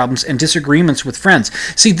 scheduling problems, and disagreements with friends.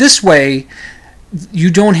 See, this way,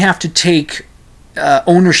 you don't have to take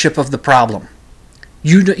ownership of the problem.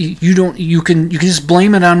 You can just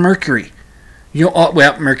blame it on Mercury.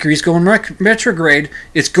 Mercury's going retrograde.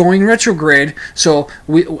 It's going retrograde, so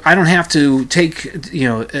I don't have to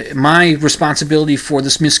take my responsibility for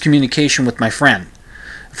this miscommunication with my friend,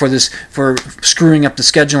 for screwing up the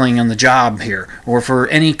scheduling on the job here, or for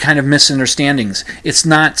any kind of misunderstandings. It's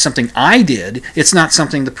not something I did. It's not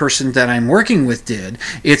something the person that I'm working with did.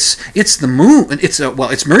 It's the moon.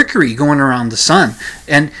 It's Mercury going around the sun,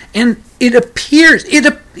 and it appears,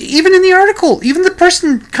 even in the article, even the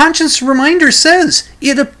person, Conscience Reminder, says,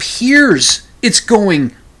 it appears it's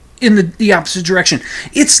going in the opposite direction.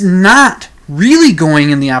 It's not really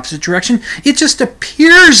going in the opposite direction. It just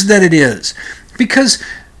appears that it is. Because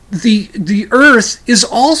the Earth is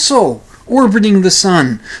also orbiting the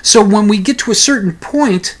Sun. So when we get to a certain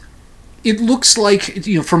point, it looks like,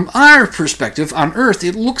 from our perspective on Earth,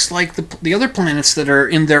 it looks like the other planets that are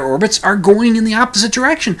in their orbits are going in the opposite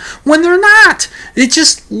direction, when they're not. It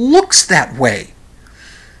just looks that way.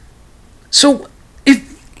 So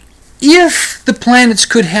if the planets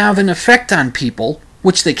could have an effect on people,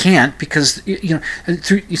 which they can't, because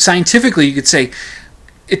scientifically you could say,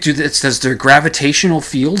 does their gravitational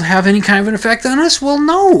field have any kind of an effect on us? Well,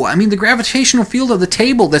 no. I mean, the gravitational field of the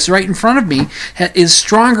table that's right in front of me is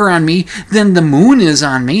stronger on me than the moon is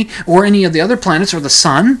on me, or any of the other planets, or the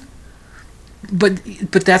sun. But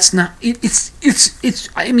that's not. It's.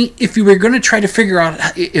 I mean, if you were going to try to figure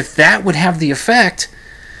out if that would have the effect,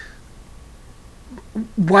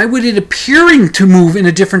 why would it appearing to move in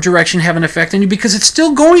a different direction have an effect on you? Because it's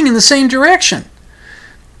still going in the same direction.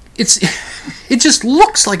 It just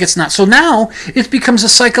looks like it's not. So now it becomes a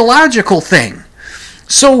psychological thing.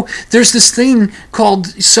 So there's this thing called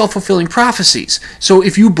self-fulfilling prophecies. So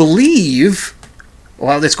if you believe,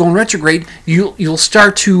 while it's going retrograde, you'll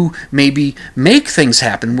start to maybe make things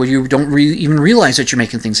happen where you don't even realize that you're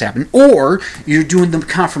making things happen. Or you're doing the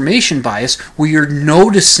confirmation bias where you're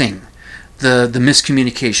noticing the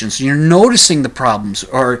miscommunications. You're noticing the problems,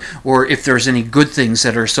 or if there's any good things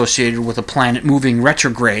that are associated with a planet moving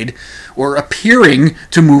retrograde or appearing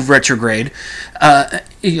to move retrograde.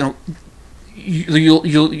 Your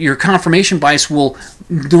confirmation bias will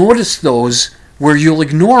notice those where you'll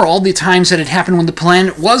ignore all the times that it happened when the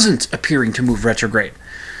planet wasn't appearing to move retrograde.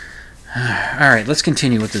 All right, let's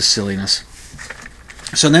continue with this silliness.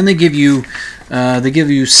 So then they give you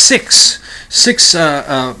six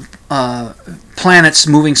planets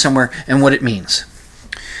moving somewhere and what it means.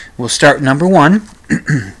 We'll start number 1,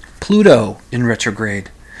 Pluto in retrograde.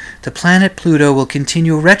 The planet Pluto will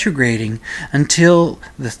continue retrograding until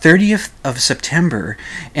the 30th of September,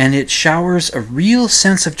 and it showers a real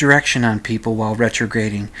sense of direction on people while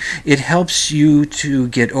retrograding. It helps you to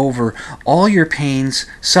get over all your pains,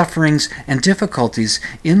 sufferings, and difficulties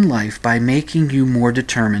in life by making you more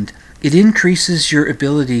determined. It increases your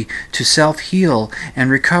ability to self-heal and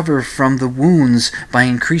recover from the wounds by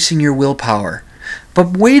increasing your willpower.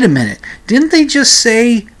 But wait a minute, didn't they just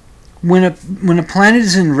say when a planet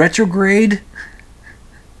is in retrograde,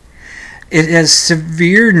 it has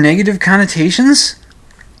severe negative connotations?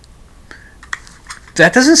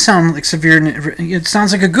 That doesn't sound like severe. It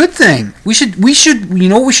sounds like a good thing. We should. You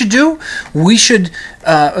know what we should do? We should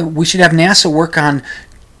have NASA work on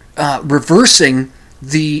reversing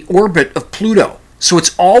the orbit of Pluto, so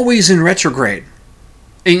it's always in retrograde.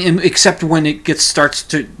 except when it starts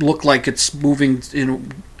to look like it's moving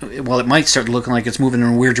well, it might start looking like it's moving in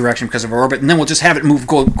a weird direction because of our orbit, and then we'll just have it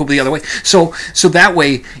go the other way. So that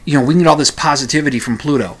way, we can get all this positivity from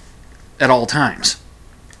Pluto at all times.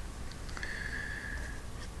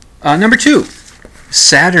 Number 2,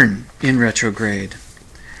 Saturn in retrograde.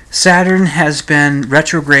 Saturn has been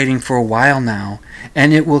retrograding for a while now,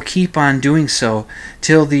 and it will keep on doing so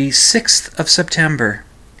till the 6th of September.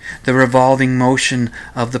 The revolving motion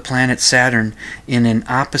of the planet Saturn in an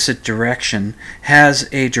opposite direction has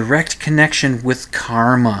a direct connection with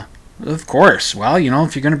karma. Of course. Well, if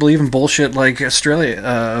you're going to believe in bullshit like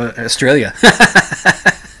Australia.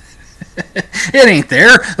 It ain't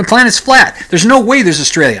there. The planet's flat. There's no way there's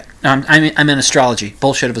Australia. I'm in astrology.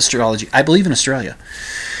 Bullshit of astrology. I believe in Australia.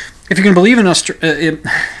 If you're going to believe in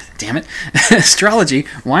astrology,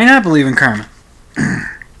 why not believe in karma?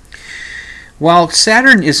 While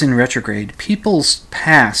Saturn is in retrograde, people's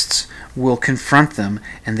pasts will confront them,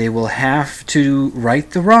 and they will have to right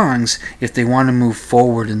the wrongs if they want to move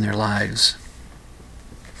forward in their lives.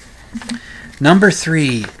 Number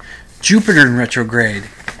 3, Jupiter in retrograde.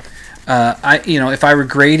 If I were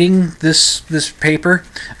grading this paper,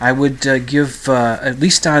 I would give, at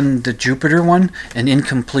least on the Jupiter one, an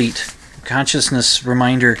incomplete. Consciousness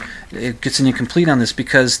reminder, it gets an incomplete on this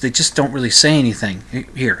because they just don't really say anything.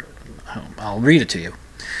 Here, I'll read it to you.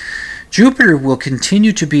 Jupiter will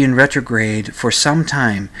continue to be in retrograde for some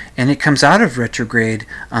time, and it comes out of retrograde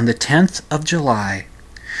on the 10th of July,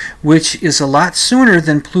 which is a lot sooner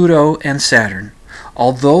than Pluto and Saturn.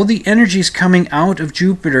 Although the energies coming out of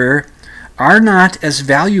Jupiter are not as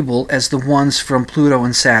valuable as the ones from Pluto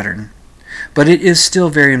and Saturn, but it is still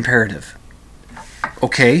very imperative.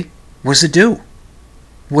 Okay, what does it do?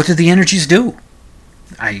 What do the energies do?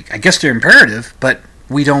 I guess they're imperative, but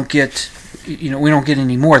we don't get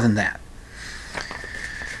any more than that.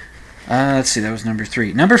 Let's see, that was number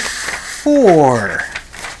 3. Number 4,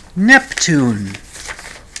 Neptune.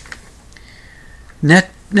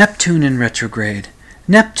 Neptune in retrograde.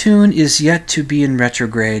 Neptune is yet to be in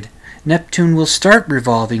retrograde. Neptune will start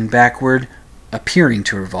revolving backward, appearing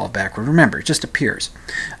to revolve backward. Remember, it just appears.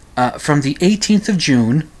 From the 18th of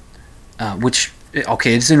June,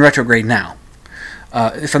 it's in retrograde now.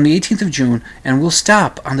 From the 18th of June, and will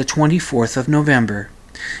stop on the 24th of November.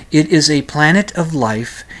 It is a planet of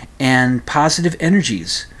life and positive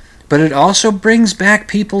energies, but it also brings back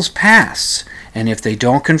people's pasts, and if they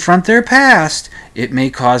don't confront their past, it may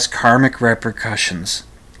cause karmic repercussions.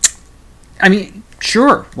 I mean,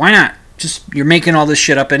 sure, why not? You're making all this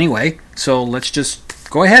shit up anyway, so let's just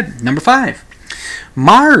go ahead. Number 5,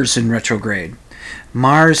 Mars in retrograde.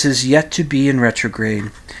 Mars is yet to be in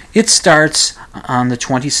retrograde. It starts on the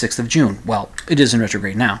 26th of June. Well, it is in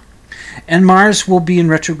retrograde now. And Mars will be in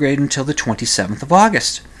retrograde until the 27th of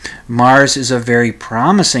August. Mars is a very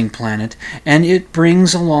promising planet, and it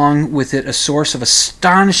brings along with it a source of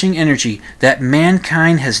astonishing energy that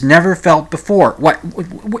mankind has never felt before.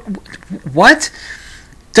 What?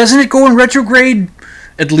 Doesn't it go in retrograde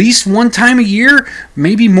at least one time a year?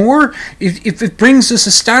 Maybe more? If it brings this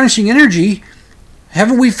astonishing energy,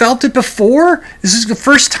 haven't we felt it before? This is the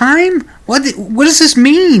first time? What does this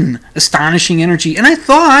mean? Astonishing energy. And I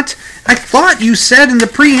thought you said in the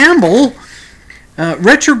preamble,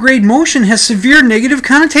 retrograde motion has severe negative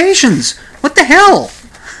connotations. What the hell?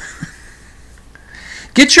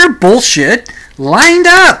 Get your bullshit lined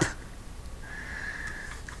up.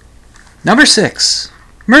 Number 6,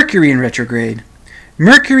 Mercury in retrograde.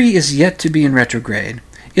 Mercury is yet to be in retrograde.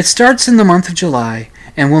 It starts in the month of July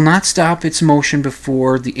and will not stop its motion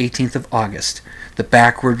before the 18th of August. The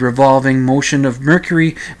backward revolving motion of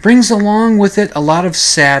Mercury brings along with it a lot of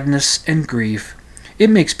sadness and grief. It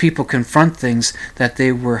makes people confront things that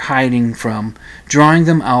they were hiding from, drawing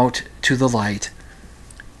them out to the light.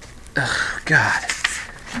 Ugh, God.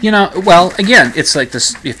 Well, again, it's like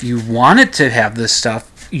this. If you wanted to have this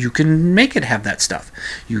stuff, you can make it have that stuff.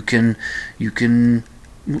 You can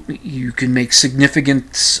make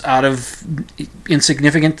significance out of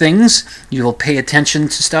insignificant things. You'll pay attention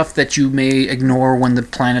to stuff that you may ignore when the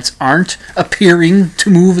planets aren't appearing to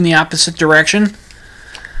move in the opposite direction.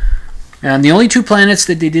 And the only 2 planets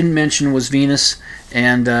that they didn't mention was Venus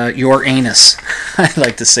and your anus. I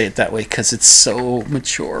like to say it that way because it's so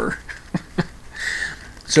mature.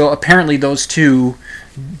 So apparently those 2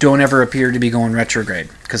 don't ever appear to be going retrograde,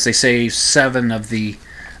 because they say 7 of the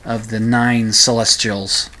 9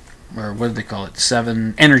 celestials, or what do they call it?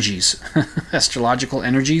 7 energies, astrological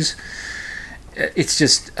energies. It's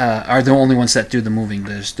just are the only ones that do the moving.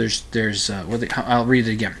 I'll read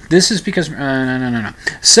it again. This is because no.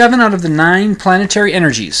 7 out of the 9 planetary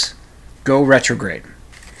energies go retrograde.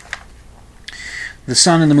 The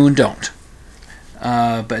sun and the moon don't.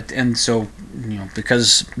 So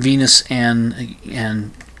because Venus and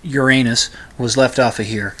Uranus was left off of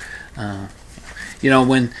here, when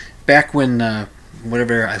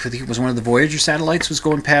whatever, I think it was one of the Voyager satellites was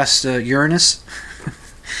going past Uranus,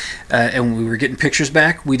 and we were getting pictures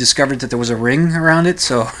back, we discovered that there was a ring around it.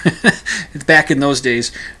 So back in those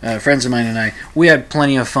days, friends of mine and I, we had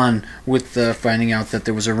plenty of fun with finding out that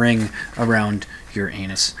there was a ring around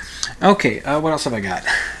Uranus. Okay, what else have I got?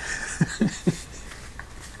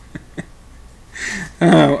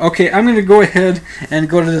 Okay, I'm going to go ahead and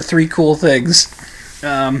go to the 3 cool things.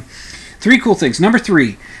 3 cool things. Number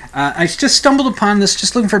 3. I just stumbled upon this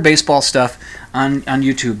just looking for baseball stuff on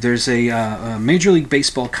YouTube. There's a Major League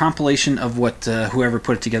Baseball compilation of what whoever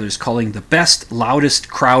put it together is calling the best, loudest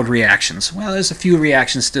crowd reactions. Well, there's a few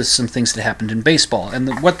reactions to some things that happened in baseball.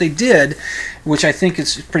 And what they did, which I think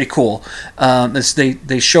is pretty cool, is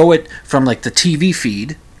they show it from like the TV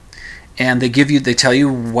feed. And they tell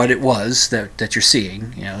you what it was that you're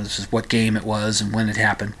seeing. This is what game it was and when it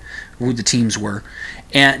happened, who the teams were,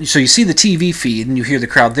 and so you see the TV feed and you hear the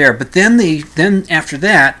crowd there. But then after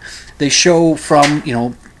that they show from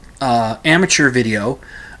amateur video,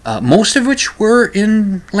 most of which were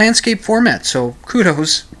in landscape format. So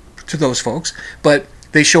kudos to those folks. But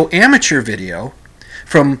they show amateur video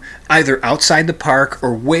from either outside the park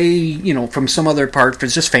or way, from some other part.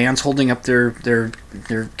 There's just fans holding up their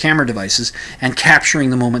camera devices and capturing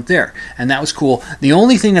the moment there. And that was cool. The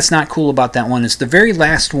only thing that's not cool about that one is the very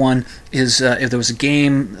last one is if there was a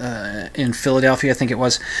game in Philadelphia, I think it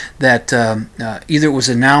was, that either it was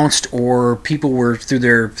announced or people were through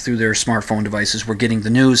their smartphone devices were getting the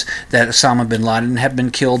news that Osama bin Laden had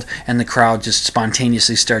been killed, and the crowd just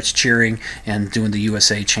spontaneously starts cheering and doing the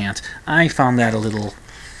USA chant. I found that a little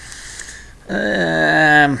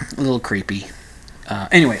creepy.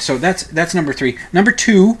 Anyway, so that's number 3. Number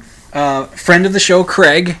 2, friend of the show,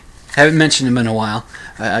 Craig. Haven't mentioned him in a while.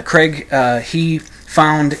 Craig, he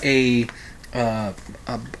found a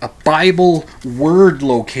Bible word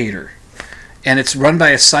locator, and it's run by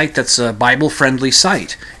a site that's a Bible-friendly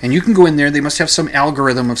site. And you can go in there. They must have some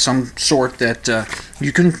algorithm of some sort that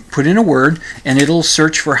you can put in a word, and it'll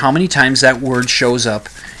search for how many times that word shows up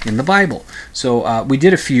in the Bible. So we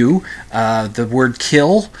did a few. The word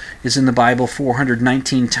kill is in the Bible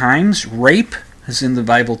 419 times. Rape is in the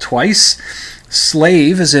Bible twice.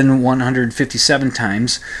 Slave is in 157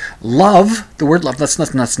 times. Love, the word love, let's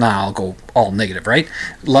not I'll go all negative, right?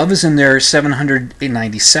 Love is in there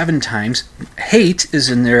 797 times. Hate is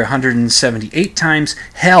in there 178 times.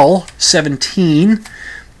 Hell, 17.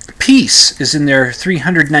 Peace is in there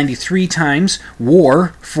 393 times.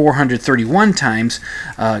 War, 431 times.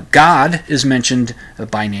 God is mentioned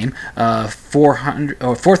by name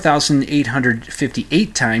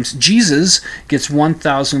 4,858 times. Jesus gets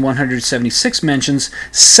 1,176 mentions.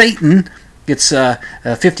 Satan gets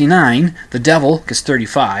 59. The devil gets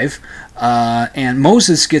 35. And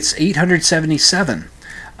Moses gets 877.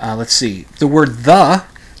 Let's see. The word the,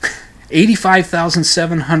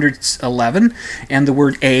 85,711, and the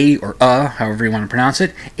word a, or however you want to pronounce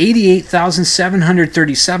it,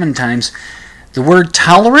 88,737 times. The word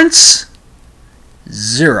tolerance,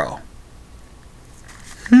 0.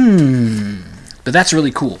 But that's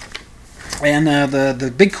really cool. And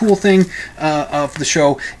the big cool thing of the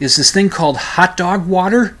show is this thing called hot dog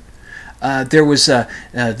water. There was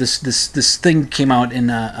this thing came out in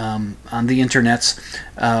on the internets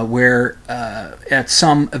where at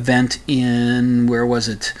some event in, where was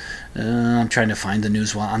it? I'm trying to find the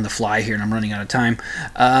news while on the fly here, and I'm running out of time.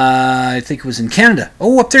 I think it was in Canada.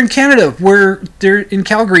 Oh, up there in Canada, where they're in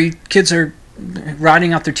Calgary, kids are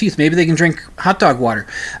rotting out their teeth. Maybe they can drink hot dog water.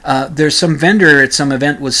 There's some vendor at some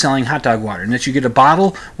event was selling hot dog water, and that you get a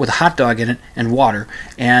bottle with a hot dog in it and water,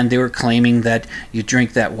 and they were claiming that you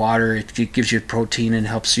drink that water, it gives you protein and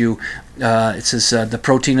helps you. It says the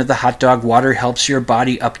protein of the hot dog water helps your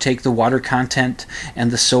body uptake the water content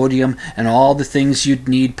and the sodium and all the things you'd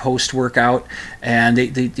need post-workout, and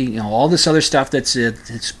they all this other stuff that's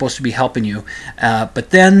it's supposed to be helping you.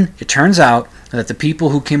 But then it turns out that the people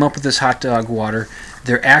who came up with this hot dog water,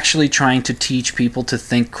 they're actually trying to teach people to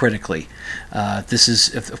think critically. This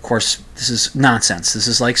is, of course, this is nonsense. This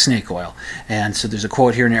is like snake oil. And so there's a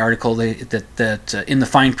quote here in the article that in the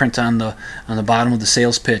fine print on the bottom of the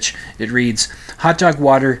sales pitch, it reads, "Hot dog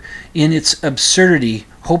water, in its absurdity,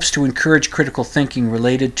 hopes to encourage critical thinking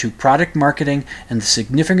related to product marketing and the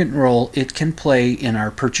significant role it can play in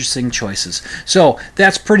our purchasing choices." So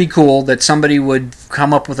that's pretty cool that somebody would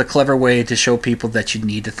come up with a clever way to show people that you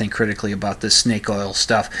need to think critically about this snake oil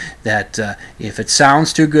stuff, that if it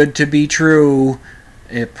sounds too good to be true,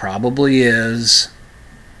 It probably is.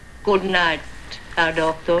 Good night, Herr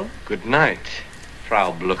Doctor. Good night,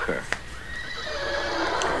 Frau Blucher.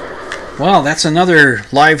 Well, that's another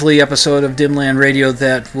lively episode of Dimland Radio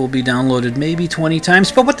that will be downloaded maybe 20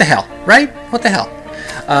 times, but what the hell, right? What the hell?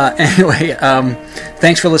 Anyway,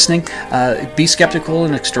 thanks for listening. Be skeptical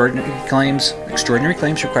and extraordinary claims. Extraordinary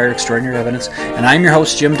claims require extraordinary evidence. And I'm your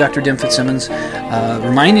host, Jim, Dr. Dim Fitzsimmons,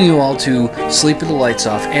 reminding you all to sleep with the lights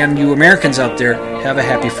off. And you Americans out there, have a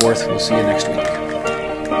happy 4th. We'll see you next week.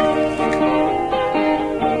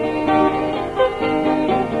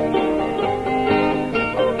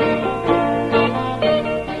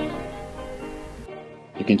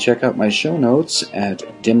 You can check out my show notes at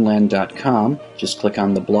dimland.com. Just click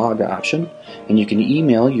on the blog option, and you can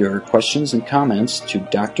email your questions and comments to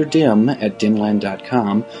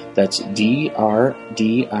drdim@dimland.com. That's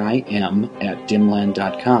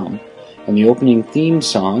drdim@dimland.com. And the opening theme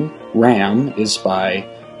song, Ram, is by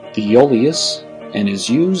The Iolius and is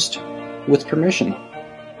used with permission.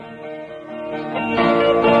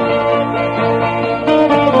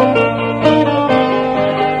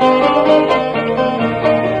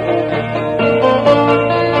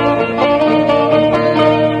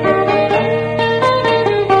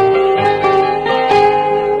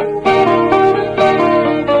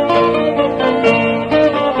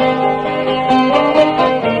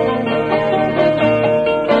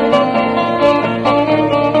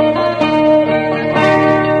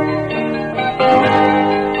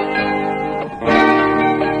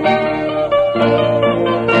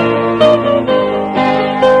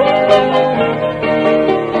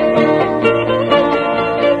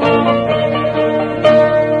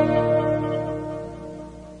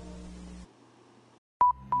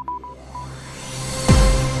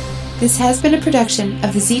 This has been a production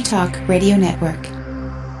of the Z-Talk Radio Network.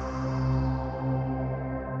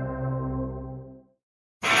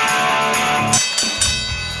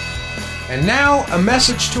 And now, a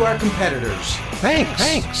message to our competitors.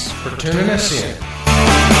 Thanks for tuning us in.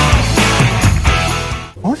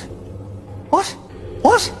 What?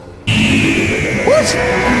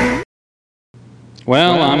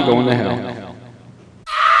 Well, I'm going to hell.